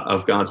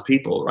of God's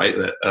people, right?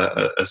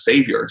 A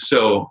savior.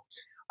 So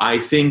I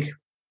think,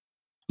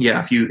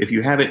 if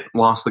you haven't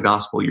lost the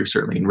gospel, you're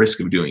certainly in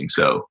risk of doing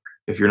so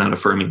if you're not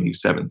affirming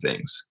these 7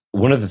 things.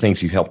 One of the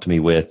things you helped me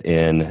with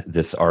in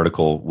this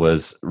article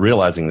was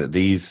realizing that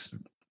these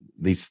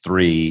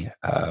 3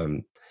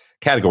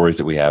 categories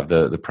that we have,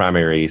 the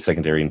primary,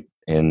 secondary,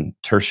 and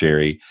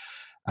tertiary,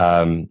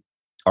 are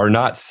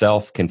not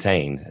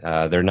self-contained.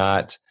 They're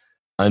not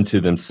unto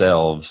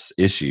themselves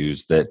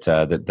issues,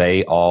 that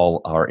they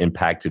all are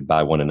impacted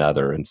by one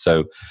another. And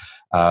so,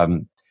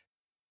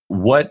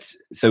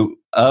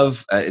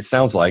 it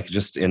sounds like,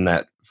 just in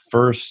that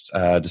first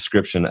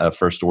description of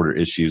first order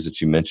issues that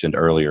you mentioned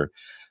earlier,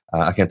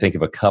 I can think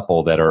of a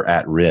couple that are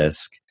at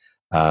risk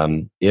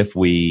if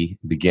we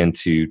begin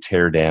to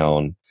tear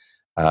down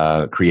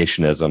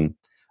creationism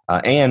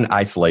and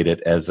isolate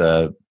it as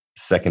a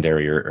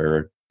secondary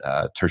or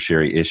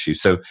tertiary issue.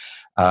 So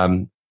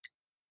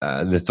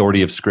the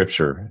authority of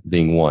Scripture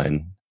being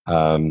one,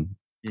 and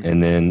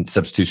then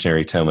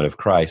substitutionary atonement of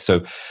Christ.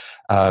 So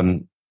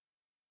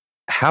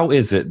how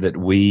is it that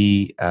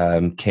we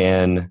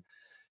can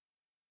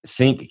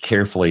think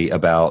carefully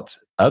about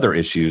other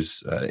issues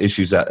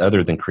that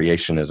other than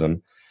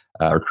creationism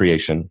or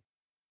creation?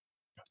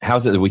 How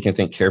is it that we can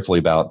think carefully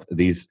about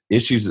these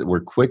issues that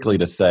we're quickly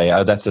to say,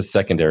 oh, that's a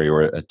secondary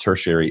or a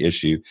tertiary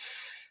issue?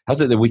 How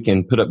is it that we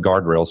can put up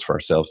guardrails for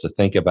ourselves to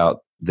think about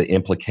the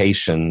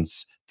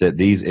implications that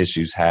these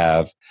issues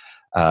have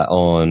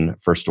on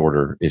first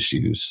order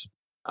issues?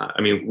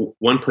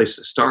 One place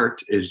to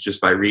start is just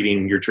by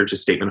reading your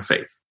church's statement of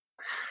faith,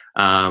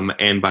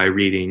 and by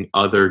reading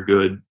other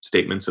good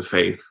statements of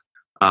faith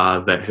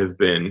that have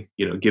been,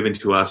 given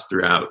to us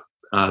throughout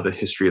the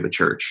history of the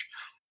church.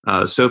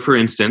 So, for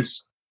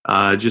instance,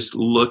 just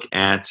look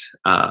at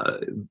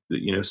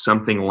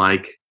something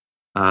like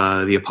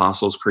the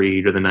Apostles'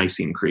 Creed or the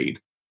Nicene Creed,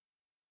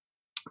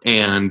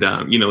 and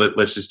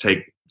let's just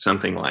take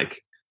something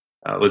like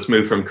let's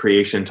move from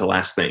creation to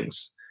last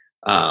things.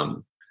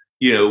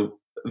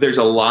 There's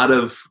a lot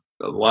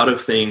of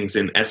things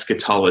in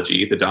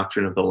eschatology, the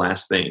doctrine of the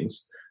last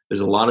things. There's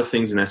a lot of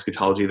things in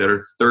eschatology that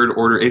are third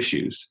order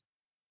issues,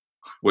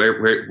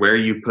 where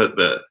you put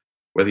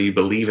whether you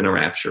believe in a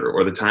rapture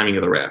or the timing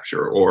of the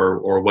rapture,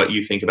 or what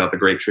you think about the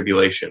Great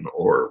Tribulation,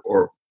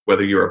 or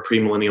whether you're a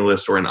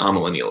premillennialist or an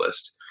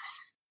amillennialist.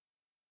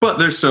 But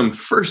there's some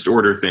first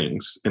order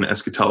things in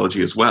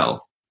eschatology as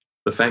well.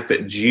 The fact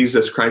that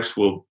Jesus Christ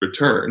will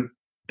return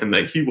and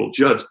that he will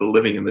judge the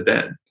living and the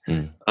dead.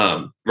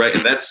 Right?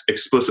 And that's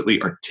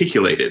explicitly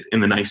articulated in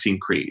the Nicene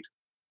Creed,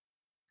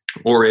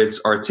 or it's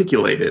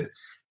articulated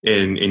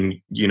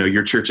in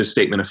your church's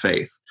statement of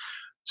faith.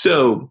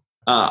 So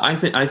I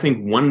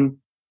think one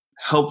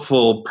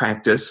helpful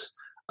practice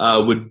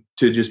would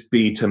to just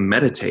be to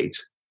meditate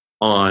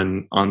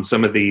on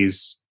some of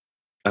these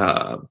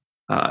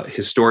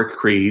historic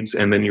creeds,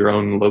 and then your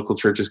own local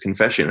church's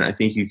confession. And I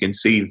think you can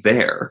see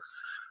there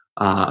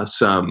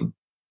some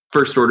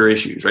first order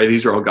issues, right?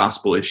 These are all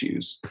gospel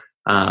issues.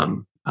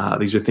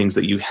 These are things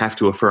that you have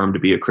to affirm to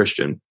be a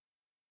Christian.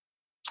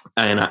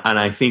 And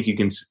I think you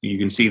can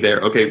see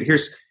there, okay,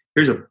 here's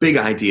a big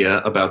idea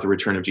about the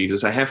return of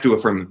Jesus. I have to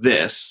affirm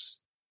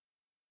this,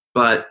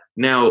 but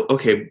now,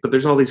 okay, but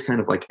there's all these kind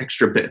of like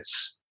extra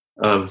bits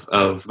of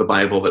the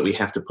Bible that we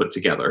have to put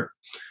together.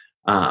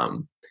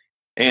 And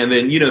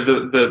then,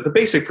 the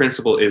basic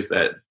principle is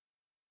that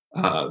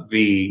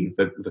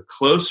the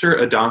closer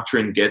a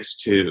doctrine gets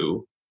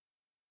to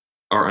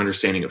our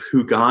understanding of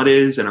who God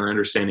is and our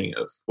understanding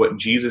of what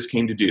Jesus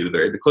came to do,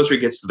 the closer it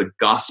gets to the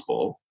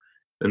gospel,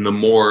 then the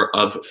more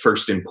of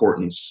first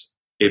importance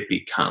it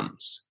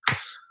becomes.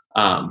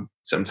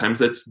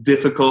 Sometimes it's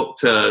difficult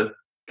to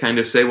kind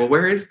of say, well,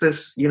 where is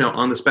this,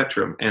 on the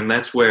spectrum? And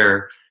that's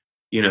where,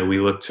 we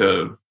look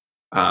to,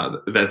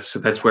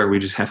 that's where we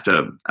just have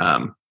to,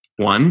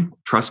 one,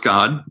 trust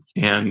God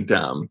and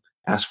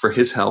ask for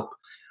his help.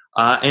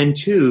 And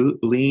two,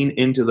 lean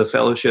into the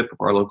fellowship of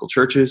our local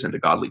churches and to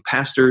godly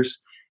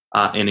pastors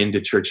and into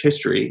church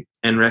history,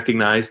 and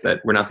recognize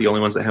that we're not the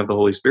only ones that have the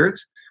Holy Spirit.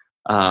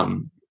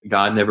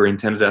 God never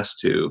intended us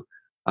to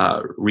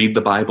read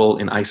the Bible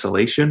in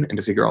isolation and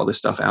to figure all this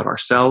stuff out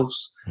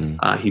ourselves.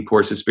 He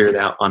pours his Spirit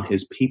out on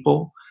his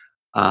people.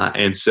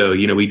 And so,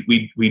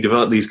 we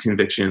develop these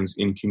convictions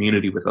in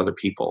community with other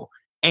people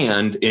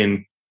and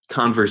in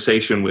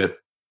conversation with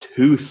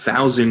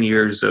 2,000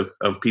 years of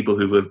people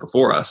who lived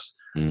before us,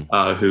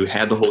 who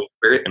had the Holy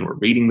Spirit and were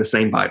reading the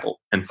same Bible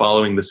and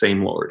following the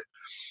same Lord.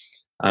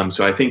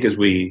 So I think as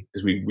we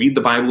read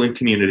the Bible in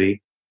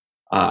community,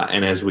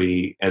 and as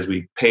we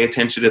pay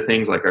attention to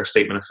things like our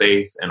statement of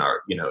faith and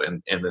our,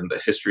 and then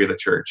the history of the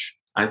church,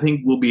 I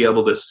think we'll be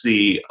able to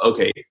see,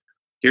 okay,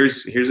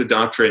 here's a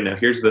doctrine. Now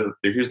here's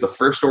the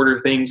first order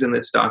things in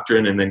this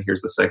doctrine, and then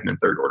here's the second and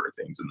third order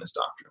things in this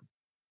doctrine.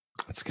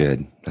 That's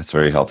good. That's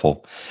very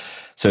helpful.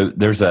 So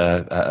there's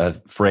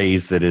a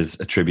phrase that is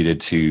attributed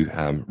to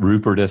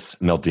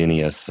Rupertus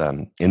Meldenius,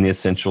 in the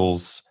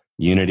essentials,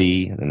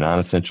 unity, the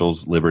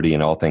non-essentials, liberty,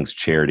 and all things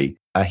charity.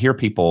 I hear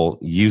people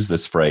use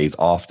this phrase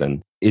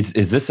often.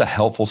 Is this a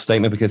helpful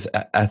statement? Because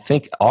I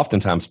think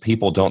oftentimes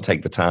people don't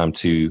take the time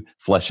to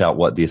flesh out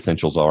what the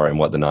essentials are and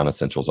what the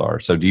non-essentials are.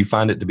 So do you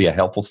find it to be a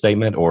helpful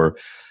statement, or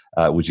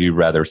would you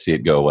rather see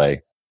it go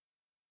away?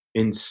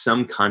 In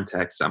some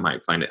contexts, I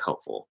might find it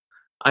helpful.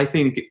 I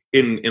think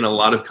in a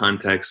lot of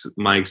contexts,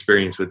 my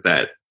experience with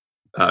that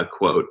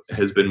quote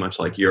has been much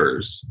like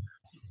yours,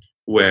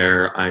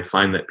 where I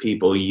find that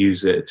people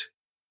use it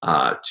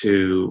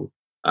to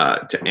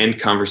end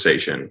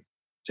conversation,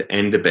 to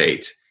end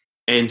debate,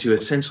 and to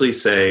essentially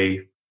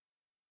say,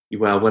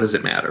 well, what does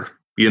it matter?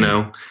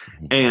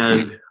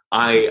 And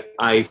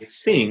I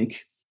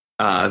think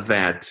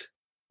that,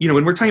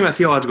 when we're talking about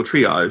theological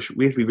triage,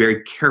 we have to be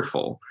very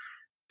careful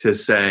to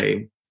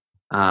say,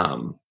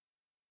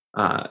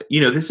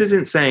 this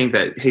isn't saying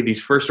that, hey,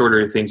 these first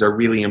order things are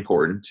really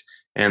important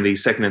and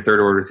these second and third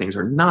order things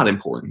are not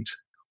important.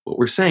 What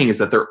we're saying is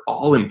that they're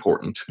all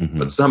important,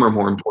 but some are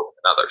more important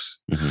than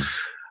others.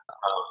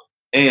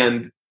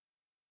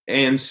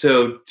 And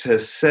so to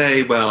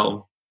say,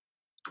 well,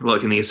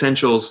 look, in the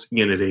essentials,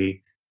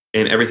 unity,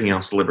 and everything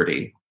else,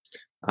 liberty,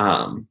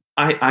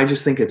 I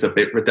just think it's a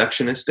bit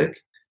reductionistic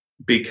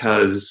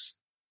because,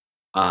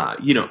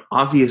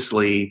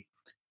 obviously,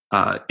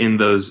 in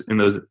those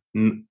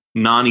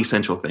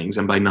non-essential things,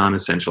 and by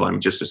non-essential, I'm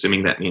just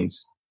assuming that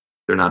means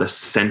they're not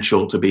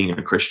essential to being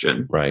a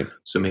Christian. Right.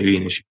 So maybe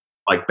an issue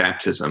like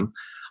baptism,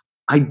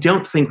 I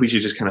don't think we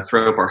should just kind of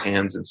throw up our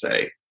hands and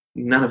say,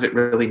 none of it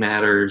really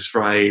matters,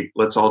 right?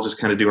 Let's all just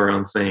kind of do our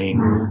own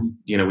thing.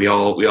 We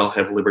all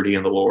have liberty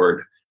in the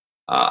Lord.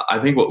 I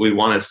think what we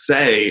want to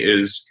say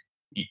is,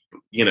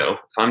 if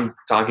I'm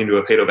talking to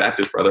a Paedo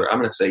Baptist brother, I'm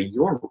going to say,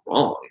 you're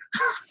wrong,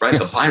 right?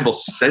 The Bible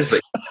says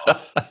that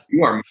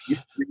you are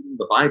reading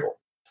the Bible.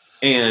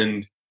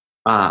 And,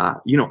 I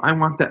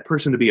want that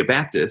person to be a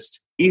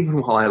Baptist,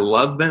 even while I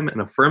love them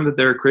and affirm that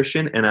they're a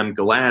Christian, and I'm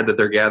glad that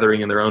they're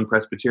gathering in their own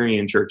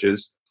Presbyterian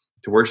churches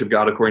to worship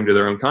God according to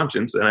their own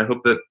conscience, and I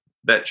hope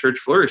that church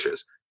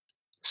flourishes.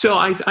 So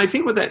I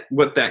think what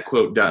that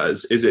quote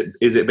does is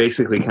it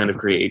basically kind of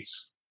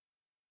creates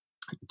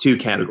two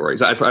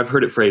categories. I've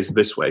heard it phrased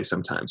this way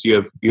sometimes. You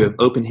have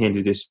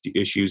open-handed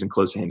issues and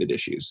closed-handed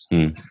issues,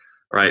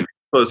 right?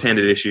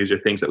 Closed-handed issues are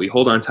things that we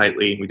hold on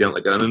tightly and we don't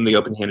let go. And then the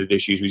open-handed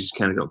issues we just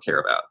kind of don't care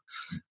about.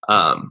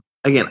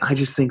 Again, I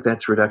just think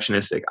that's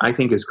reductionistic. I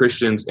think as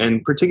Christians,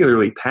 and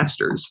particularly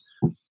pastors,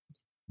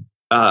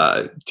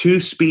 2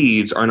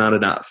 speeds are not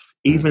enough.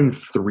 Even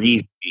 3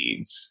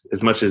 speeds,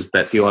 as much as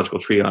that theological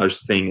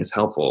triage thing is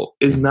helpful,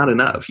 is not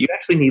enough. You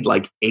actually need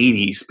like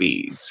 80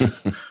 speeds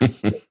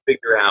to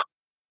figure out,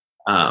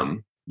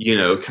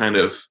 kind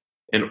of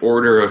an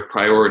order of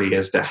priority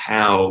as to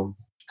how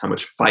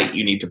much fight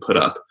you need to put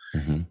up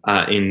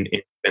in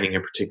defending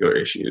a particular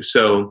issue.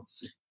 So,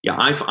 yeah,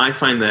 I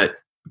find that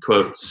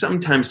quote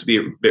sometimes to be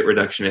a bit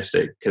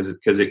reductionistic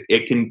because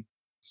it can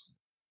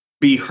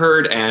be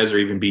heard as or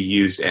even be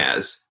used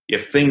as you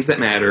have things that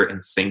matter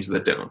and things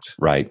that don't.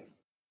 Right.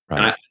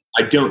 And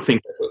I don't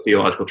think that's what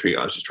theological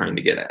triage is trying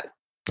to get at.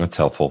 That's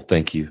helpful.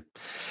 Thank you.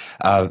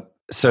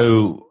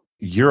 So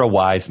you're a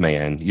wise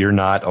man. You're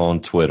not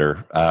on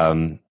Twitter.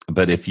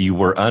 But if you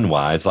were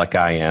unwise, like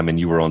I am, and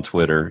you were on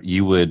Twitter,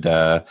 you would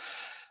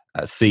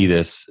see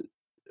this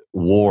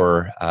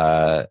war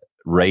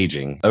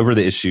raging over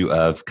the issue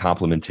of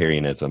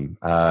complementarianism.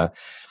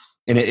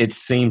 And it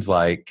seems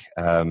like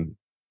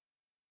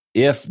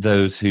if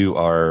those who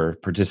are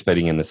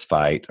participating in this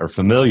fight are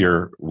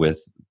familiar with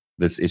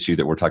this issue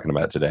that we're talking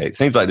about today, it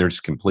seems like they're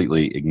just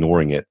completely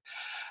ignoring it.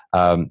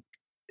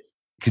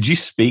 Could you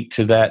speak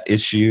to that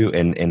issue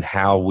and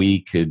how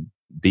we could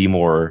be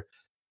more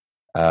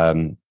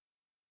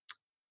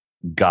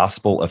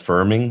gospel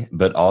affirming,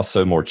 but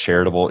also more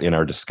charitable in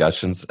our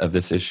discussions of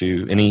this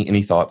issue?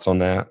 Any thoughts on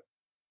that?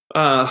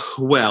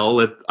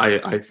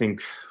 I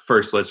think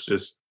first let's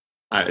just,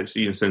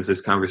 since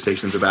this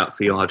conversation's about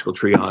theological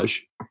triage,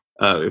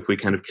 if we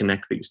kind of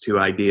connect these two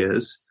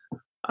ideas,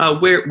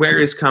 where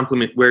is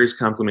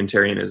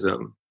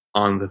complementarianism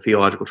on the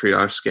theological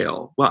triage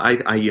scale? Well,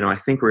 I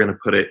think we're going to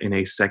put it in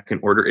a second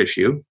order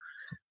issue.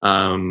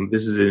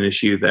 This is an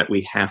issue that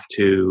we have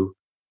to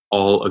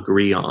all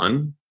agree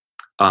on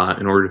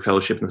in order to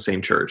fellowship in the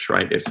same church,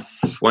 right? If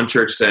one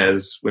church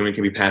says women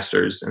can be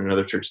pastors and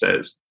another church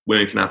says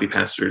women cannot be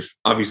pastors,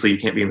 obviously you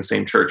can't be in the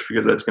same church,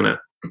 because that's going to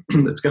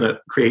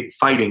create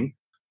fighting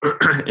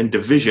and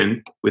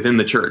division within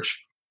the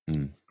church.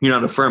 You're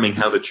not affirming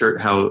how the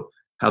church, how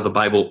the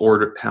Bible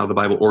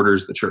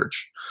orders the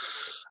church.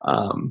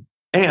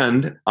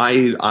 And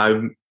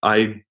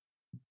I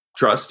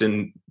trust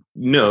and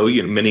know,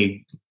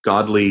 many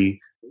godly,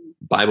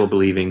 Bible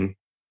believing,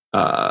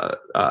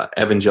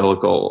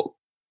 evangelical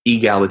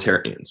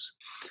egalitarians,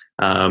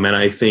 and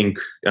I think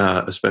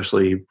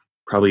especially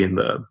probably in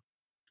the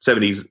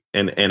 70s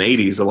and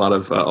 80s, a lot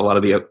of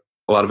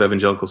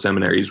evangelical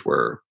seminaries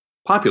were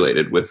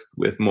populated with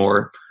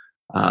more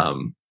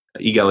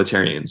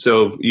egalitarian.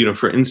 So,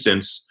 for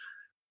instance,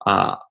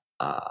 I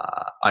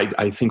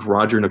think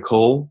Roger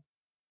Nicole,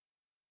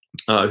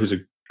 who's a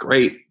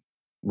great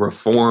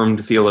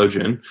Reformed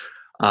theologian,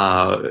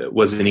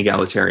 was an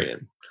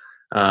egalitarian,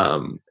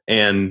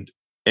 and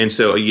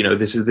so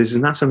this is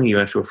not something you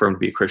have to affirm to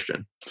be a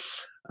Christian.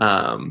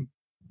 So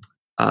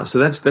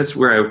that's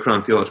where I would put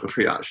on theological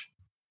triage.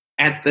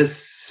 At the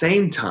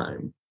same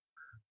time,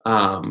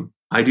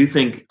 I do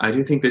think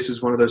this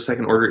is one of those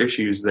second order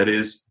issues that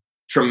is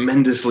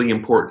tremendously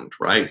important,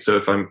 right? So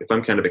if I'm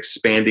kind of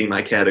expanding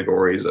my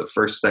categories of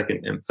first,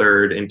 second, and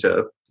third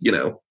into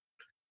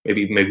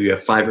maybe we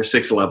have 5 or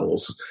 6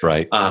 levels,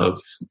 right,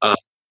 of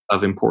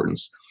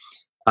importance.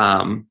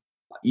 I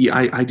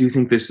do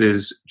think this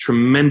is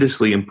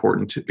tremendously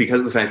important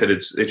because of the fact that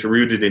it's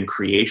rooted in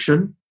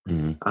creation,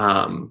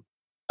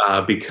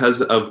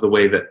 because of the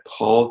way that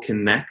Paul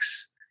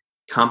connects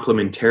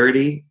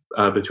complementarity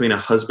between a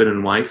husband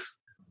and wife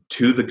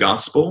to the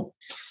gospel.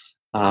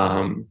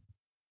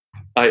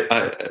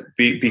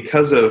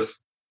 Because of,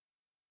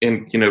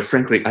 and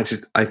frankly, I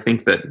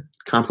think that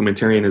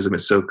complementarianism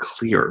is so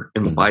clear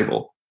in the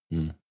Bible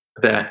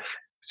that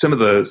some of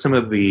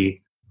the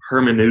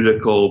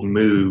hermeneutical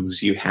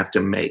moves you have to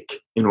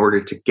make in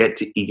order to get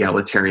to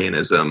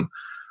egalitarianism,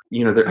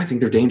 I think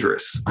they're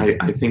dangerous.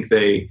 I think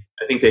they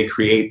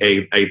create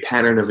a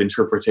pattern of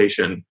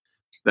interpretation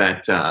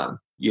that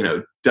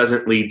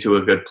doesn't lead to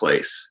a good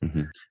place.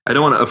 I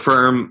don't want to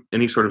affirm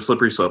any sort of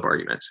slippery slope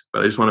argument,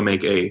 but I just want to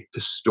make a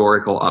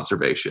historical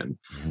observation.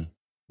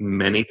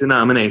 Many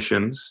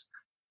denominations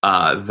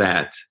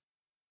that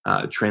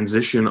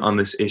transition on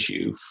this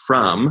issue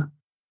from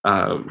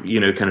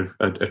kind of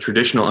a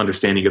traditional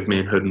understanding of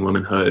manhood and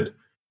womanhood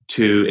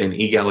to an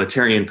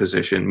egalitarian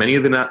position. Many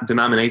of the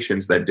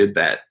denominations that did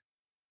that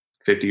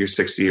 50 or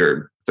 60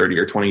 or 30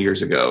 or 20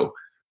 years ago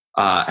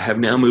have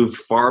now moved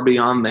far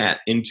beyond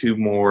that into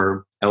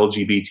more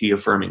LGBT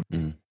affirming.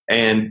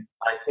 And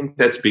I think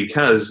that's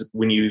because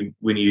when you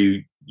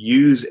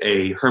use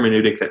a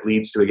hermeneutic that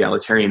leads to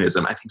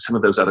egalitarianism, I think some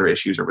of those other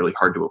issues are really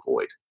hard to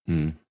avoid.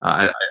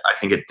 I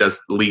think it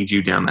does lead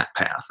you down that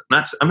path.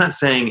 I'm not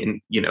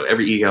saying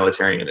every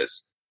egalitarian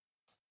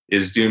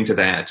is doomed to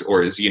that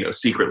or is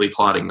secretly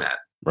plotting that.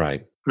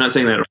 Right. I'm not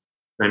saying that. I'm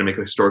trying to make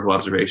a historical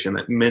observation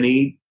that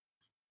many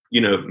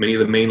of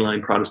the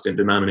mainline Protestant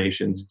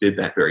denominations did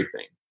that very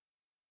thing.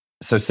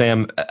 So,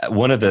 Sam,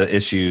 one of the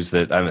issues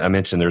that I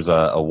mentioned, there's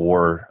a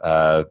war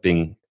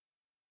being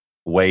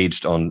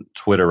waged on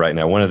Twitter right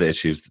now. One of the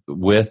issues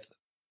with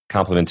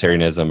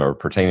complementarianism or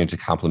pertaining to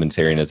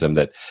complementarianism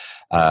that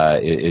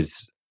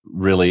is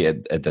really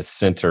at the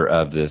center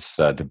of this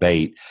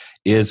debate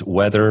is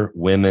whether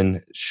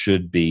women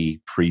should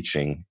be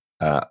preaching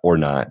or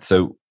not.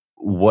 So,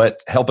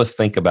 help us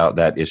think about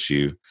that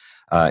issue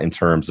in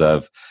terms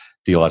of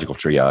theological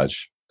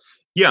triage?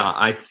 Yeah,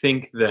 I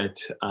think that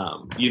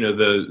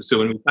so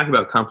when we talk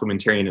about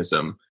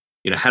complementarianism,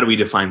 how do we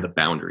define the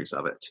boundaries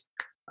of it?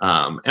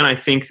 And I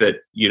think that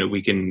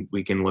we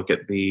can look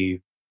at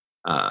the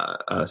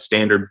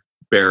standard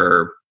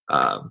bearer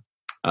kind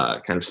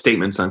of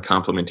statements on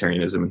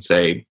complementarianism and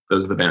say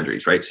those are the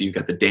boundaries, right? So you've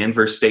got the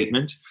Danvers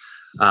statement,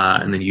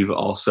 and then you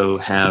also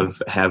have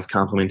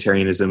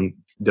complementarianism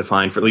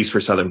defined, for at least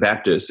for Southern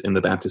Baptists, in the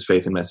Baptist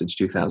Faith and Message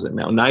 2000.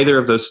 Now, neither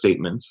of those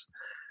statements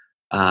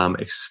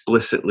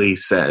explicitly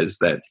says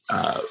that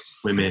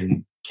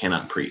women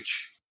cannot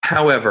preach.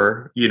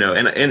 However,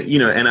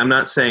 and I'm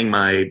not saying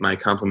my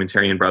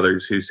complementarian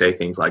brothers who say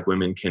things like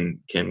women can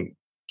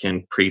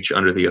preach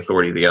under the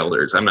authority of the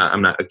elders. I'm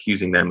not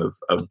accusing them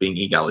of being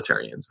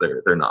egalitarians.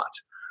 They're not.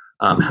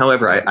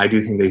 However, I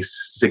do think they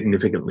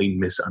significantly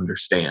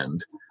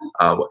misunderstand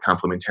what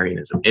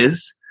complementarianism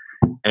is,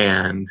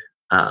 and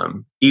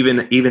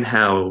even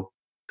how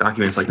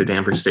documents like the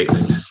Danvers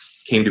Statement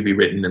came to be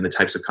written and the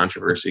types of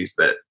controversies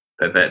that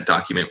that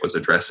document was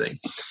addressing.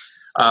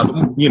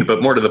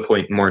 But more to the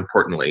point, more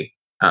importantly,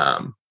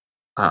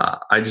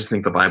 I just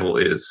think the Bible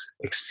is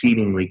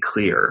exceedingly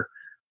clear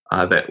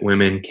that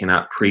women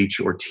cannot preach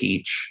or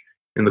teach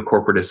in the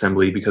corporate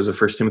assembly because of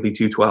 1 Timothy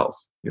 2:12.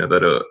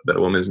 That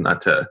a woman is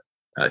not to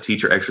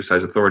teach or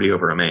exercise authority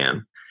over a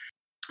man.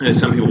 And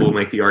some people will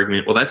make the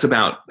argument, well, that's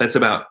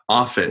about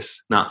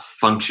office, not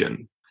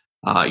function.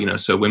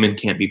 So women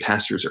can't be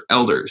pastors or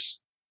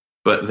elders,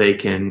 but they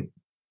can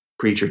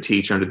preach or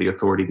teach under the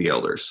authority of the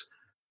elders.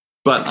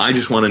 But I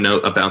just want to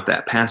note about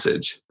that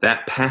passage.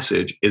 That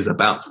passage is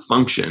about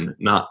function,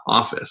 not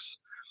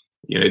office.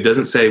 It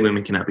doesn't say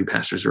women cannot be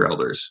pastors or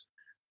elders.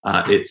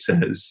 It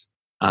says,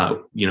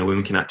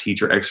 women cannot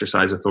teach or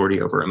exercise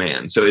authority over a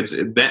man. So it's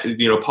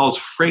that, Paul's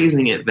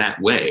phrasing it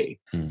that way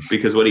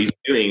because what he's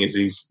doing is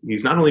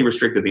he's not only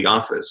restricted the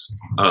office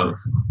of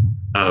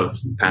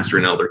pastor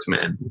and elder to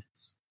men,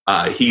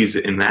 he's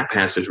in that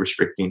passage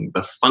restricting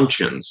the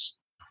functions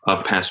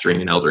of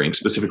pastoring and eldering,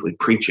 specifically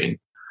preaching,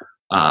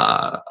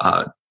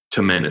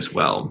 to men as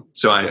well.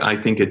 So I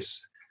think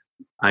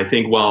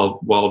while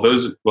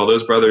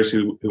those brothers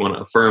who want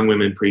to affirm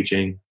women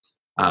preaching,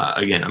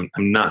 again,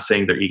 I'm not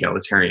saying they're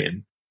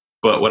egalitarian,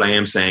 but what I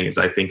am saying is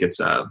I think it's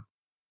a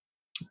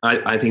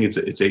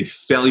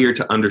failure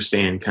to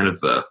understand kind of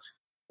the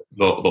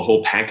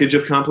whole package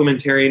of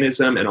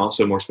complementarianism, and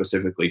also more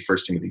specifically 1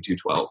 Timothy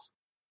 2:12.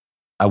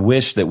 I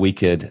wish that we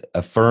could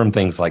affirm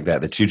things like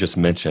that you just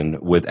mentioned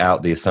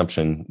without the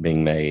assumption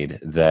being made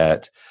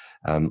that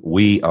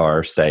we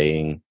are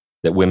saying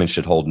that women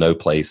should hold no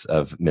place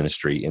of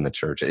ministry in the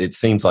church. It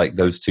seems like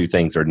those two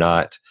things are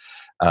not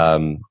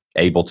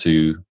able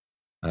to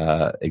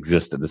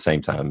exist at the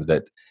same time.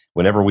 That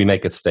whenever we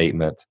make a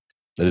statement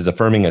that is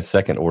affirming a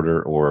second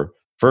order or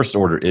first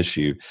order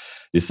issue,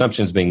 the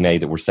assumption is being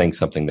made that we're saying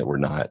something that we're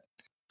not.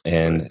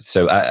 And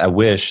so I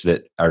wish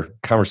that our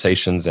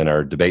conversations and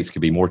our debates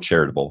could be more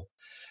charitable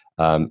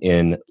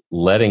in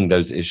letting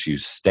those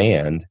issues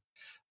stand,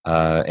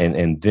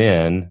 and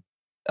then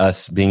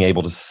us being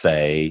able to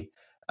say,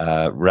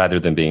 rather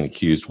than being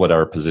accused, what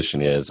our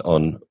position is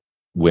on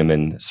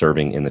women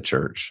serving in the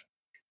church.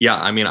 Yeah,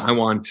 I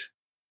want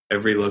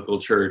every local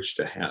church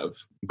to have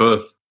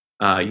both,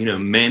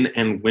 men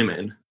and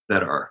women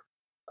that are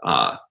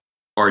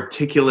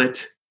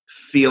articulate,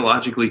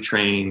 theologically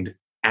trained,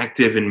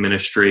 active in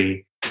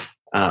ministry.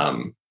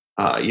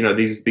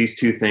 These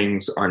two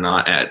things are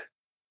not at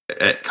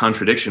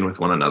contradiction with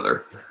one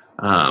another.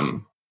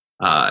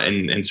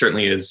 And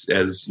certainly as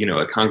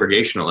a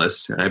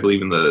Congregationalist, and I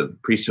believe in the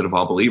priesthood of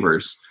all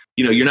believers,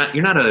 you're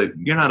not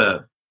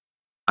a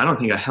I don't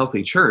think a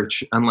healthy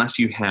church unless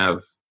you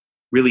have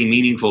really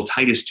meaningful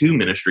Titus 2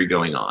 ministry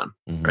going on,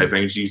 right? If I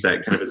can just use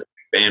that kind of as a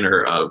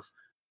banner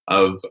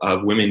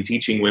of women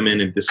teaching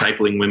women and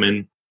discipling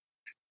women.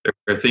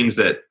 There are things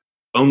that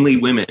only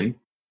women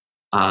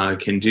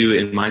can do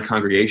in my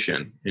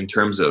congregation in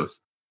terms of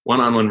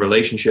one-on-one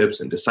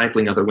relationships and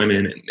discipling other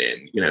women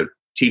and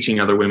teaching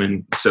other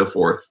women, so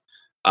forth,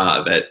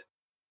 that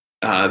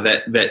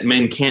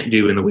men can't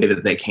do in the way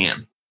that they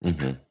can.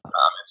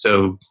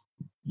 So,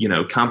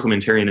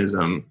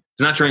 complementarianism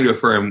is not trying to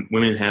affirm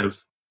women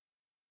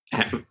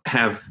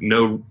have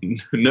no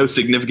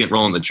significant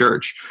role in the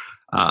church.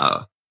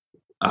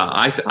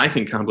 I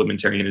think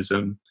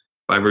complementarianism,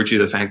 by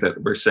virtue of the fact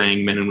that we're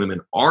saying men and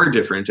women are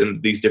different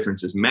and these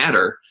differences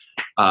matter,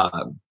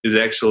 is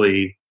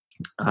actually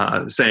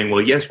saying,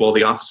 well, yes,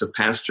 the office of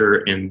pastor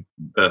and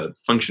the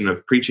function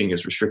of preaching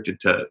is restricted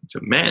to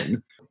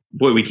men.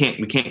 Boy, we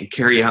can't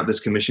carry out this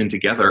commission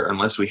together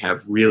unless we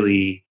have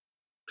really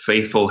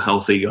faithful,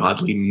 healthy,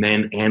 godly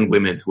men and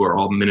women who are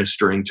all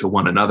ministering to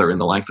one another in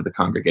the life of the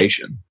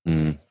congregation.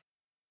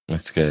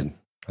 That's good.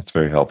 That's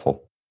very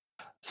helpful.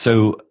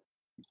 So,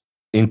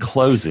 in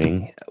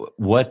closing,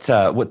 what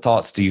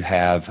thoughts do you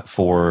have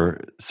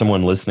for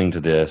someone listening to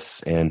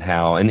this, and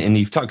how? And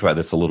you've talked about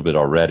this a little bit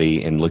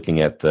already in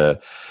looking at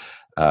the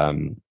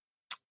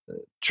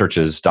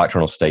church's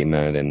doctrinal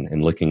statement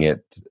and looking at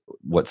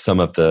what some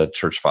of the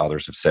church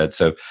fathers have said.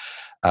 So,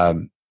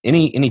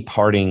 any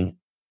parting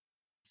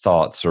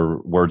thoughts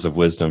or words of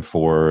wisdom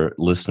for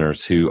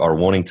listeners who are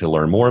wanting to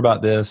learn more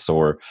about this,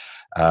 or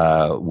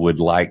would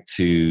like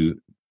to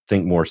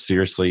think more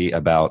seriously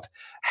about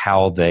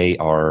how they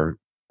are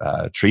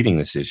treating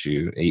this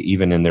issue,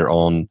 even in their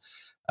own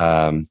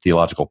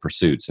theological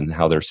pursuits, and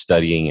how they're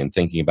studying and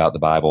thinking about the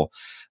Bible?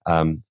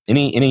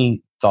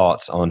 Any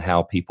thoughts on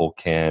how people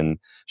can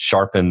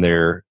sharpen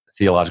their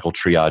theological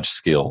triage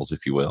skills,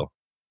 if you will?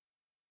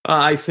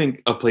 I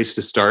think a place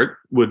to start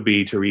would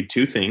be to read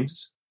two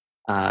things.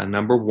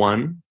 Number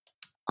one,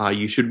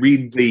 you should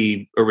read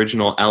the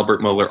original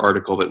Albert Mohler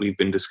article that we've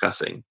been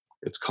discussing.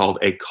 It's called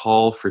A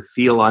Call for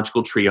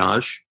Theological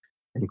Triage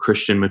and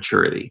Christian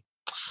Maturity.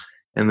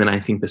 And then I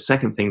think the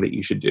second thing that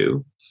you should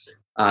do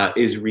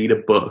is read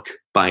a book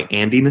by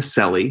Andy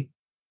Naselli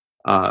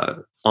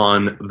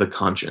on the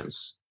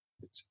conscience.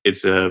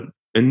 It's a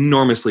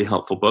enormously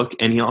helpful book,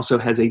 and he also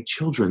has a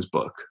children's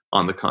book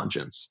on the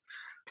conscience,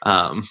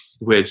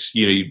 which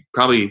you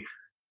probably,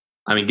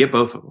 get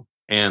both of them.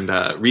 and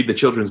read the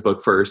children's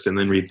book first, and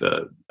then read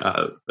the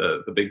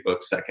big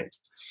book second.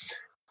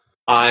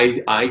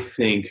 I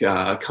think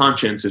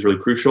conscience is really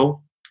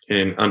crucial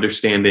in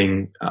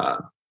understanding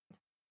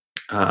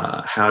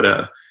how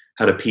to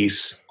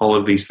piece all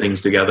of these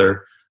things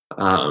together,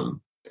 and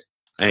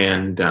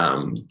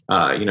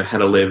how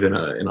to live in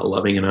a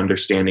loving and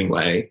understanding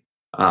way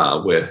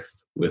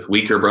with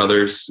weaker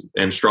brothers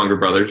and stronger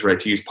brothers, right?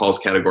 To use Paul's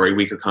category,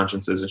 weaker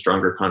consciences and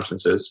stronger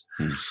consciences.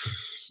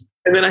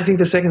 And then I think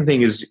the second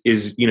thing is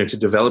to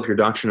develop your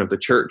doctrine of the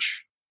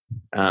church.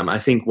 I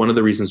think one of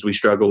the reasons we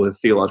struggle with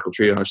theological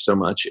triage so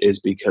much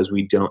is because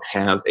we don't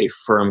have a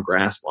firm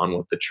grasp on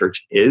what the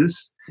church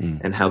is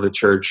and how the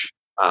church,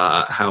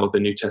 how the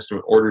New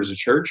Testament orders a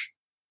church.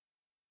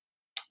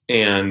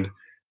 And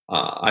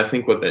I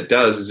think what that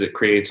does is it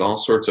creates all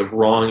sorts of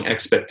wrong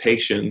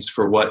expectations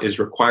for what is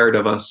required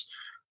of us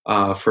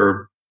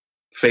for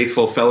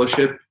faithful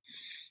fellowship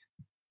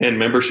and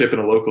membership in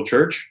a local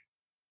church.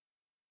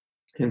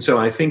 And so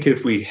I think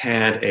if we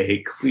had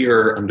a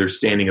clearer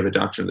understanding of the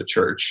doctrine of the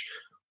church,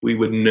 we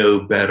would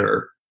know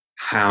better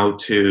how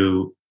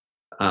to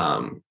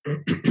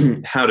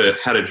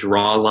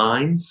draw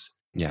lines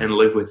and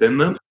live within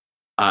them,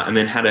 and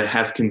then how to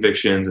have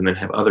convictions, and then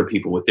have other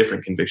people with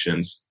different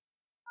convictions,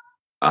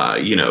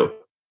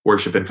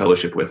 worship and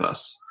fellowship with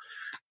us.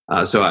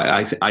 So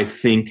I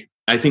think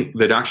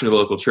the doctrine of the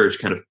local church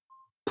kind of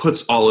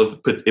puts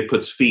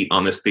feet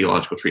on this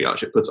theological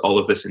triage. It puts all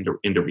of this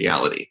into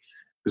reality.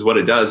 Because what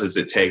it does is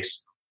it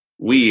takes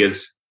we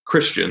as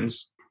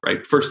Christians,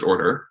 right, first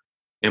order,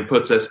 and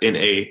puts us in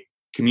a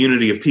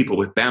community of people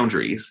with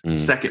boundaries,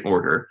 second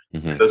order.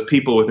 And those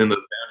people within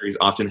those boundaries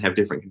often have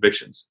different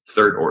convictions,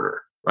 third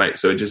order, right?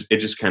 So it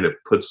just kind of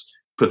puts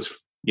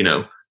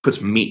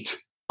meat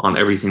on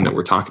everything that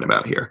we're talking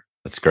about here.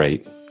 That's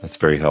great. That's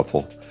very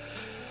helpful.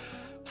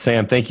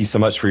 Sam, thank you so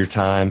much for your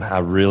time. I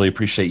really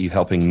appreciate you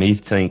helping me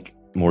think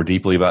more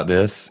deeply about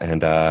this,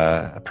 and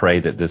I pray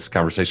that this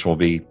conversation will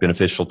be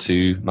beneficial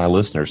to my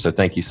listeners. So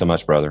thank you so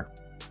much, brother.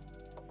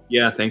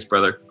 Yeah, thanks,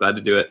 brother. Glad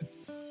to do it.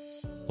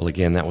 Well,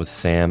 again, that was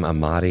Sam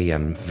Emadi.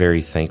 I'm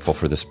very thankful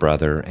for this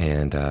brother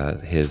and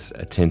his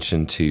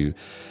attention to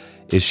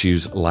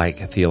issues like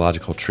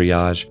theological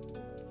triage.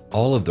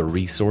 All of the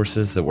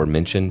resources that were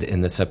mentioned in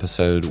this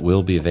episode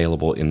will be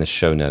available in the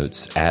show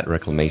notes at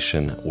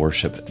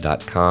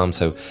reclamationworship.com.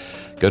 So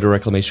go to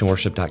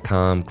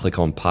reclamationworship.com, click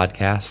on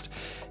podcast,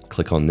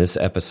 click on this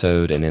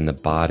episode, and in the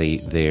body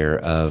there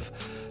of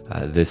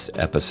this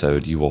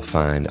episode, you will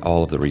find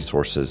all of the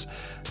resources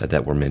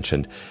that were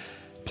mentioned.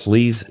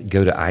 Please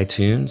go to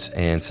iTunes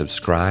and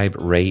subscribe,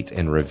 rate,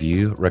 and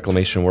review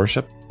Reclamation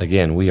Worship.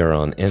 Again, we are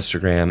on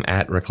Instagram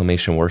at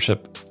Reclamation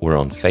Worship. We're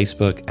on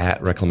Facebook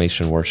at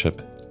Reclamation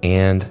Worship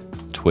and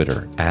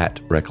Twitter at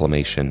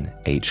Reclamation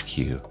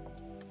HQ.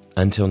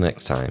 Until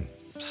next time,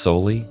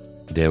 Soli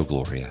Deo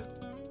Gloria.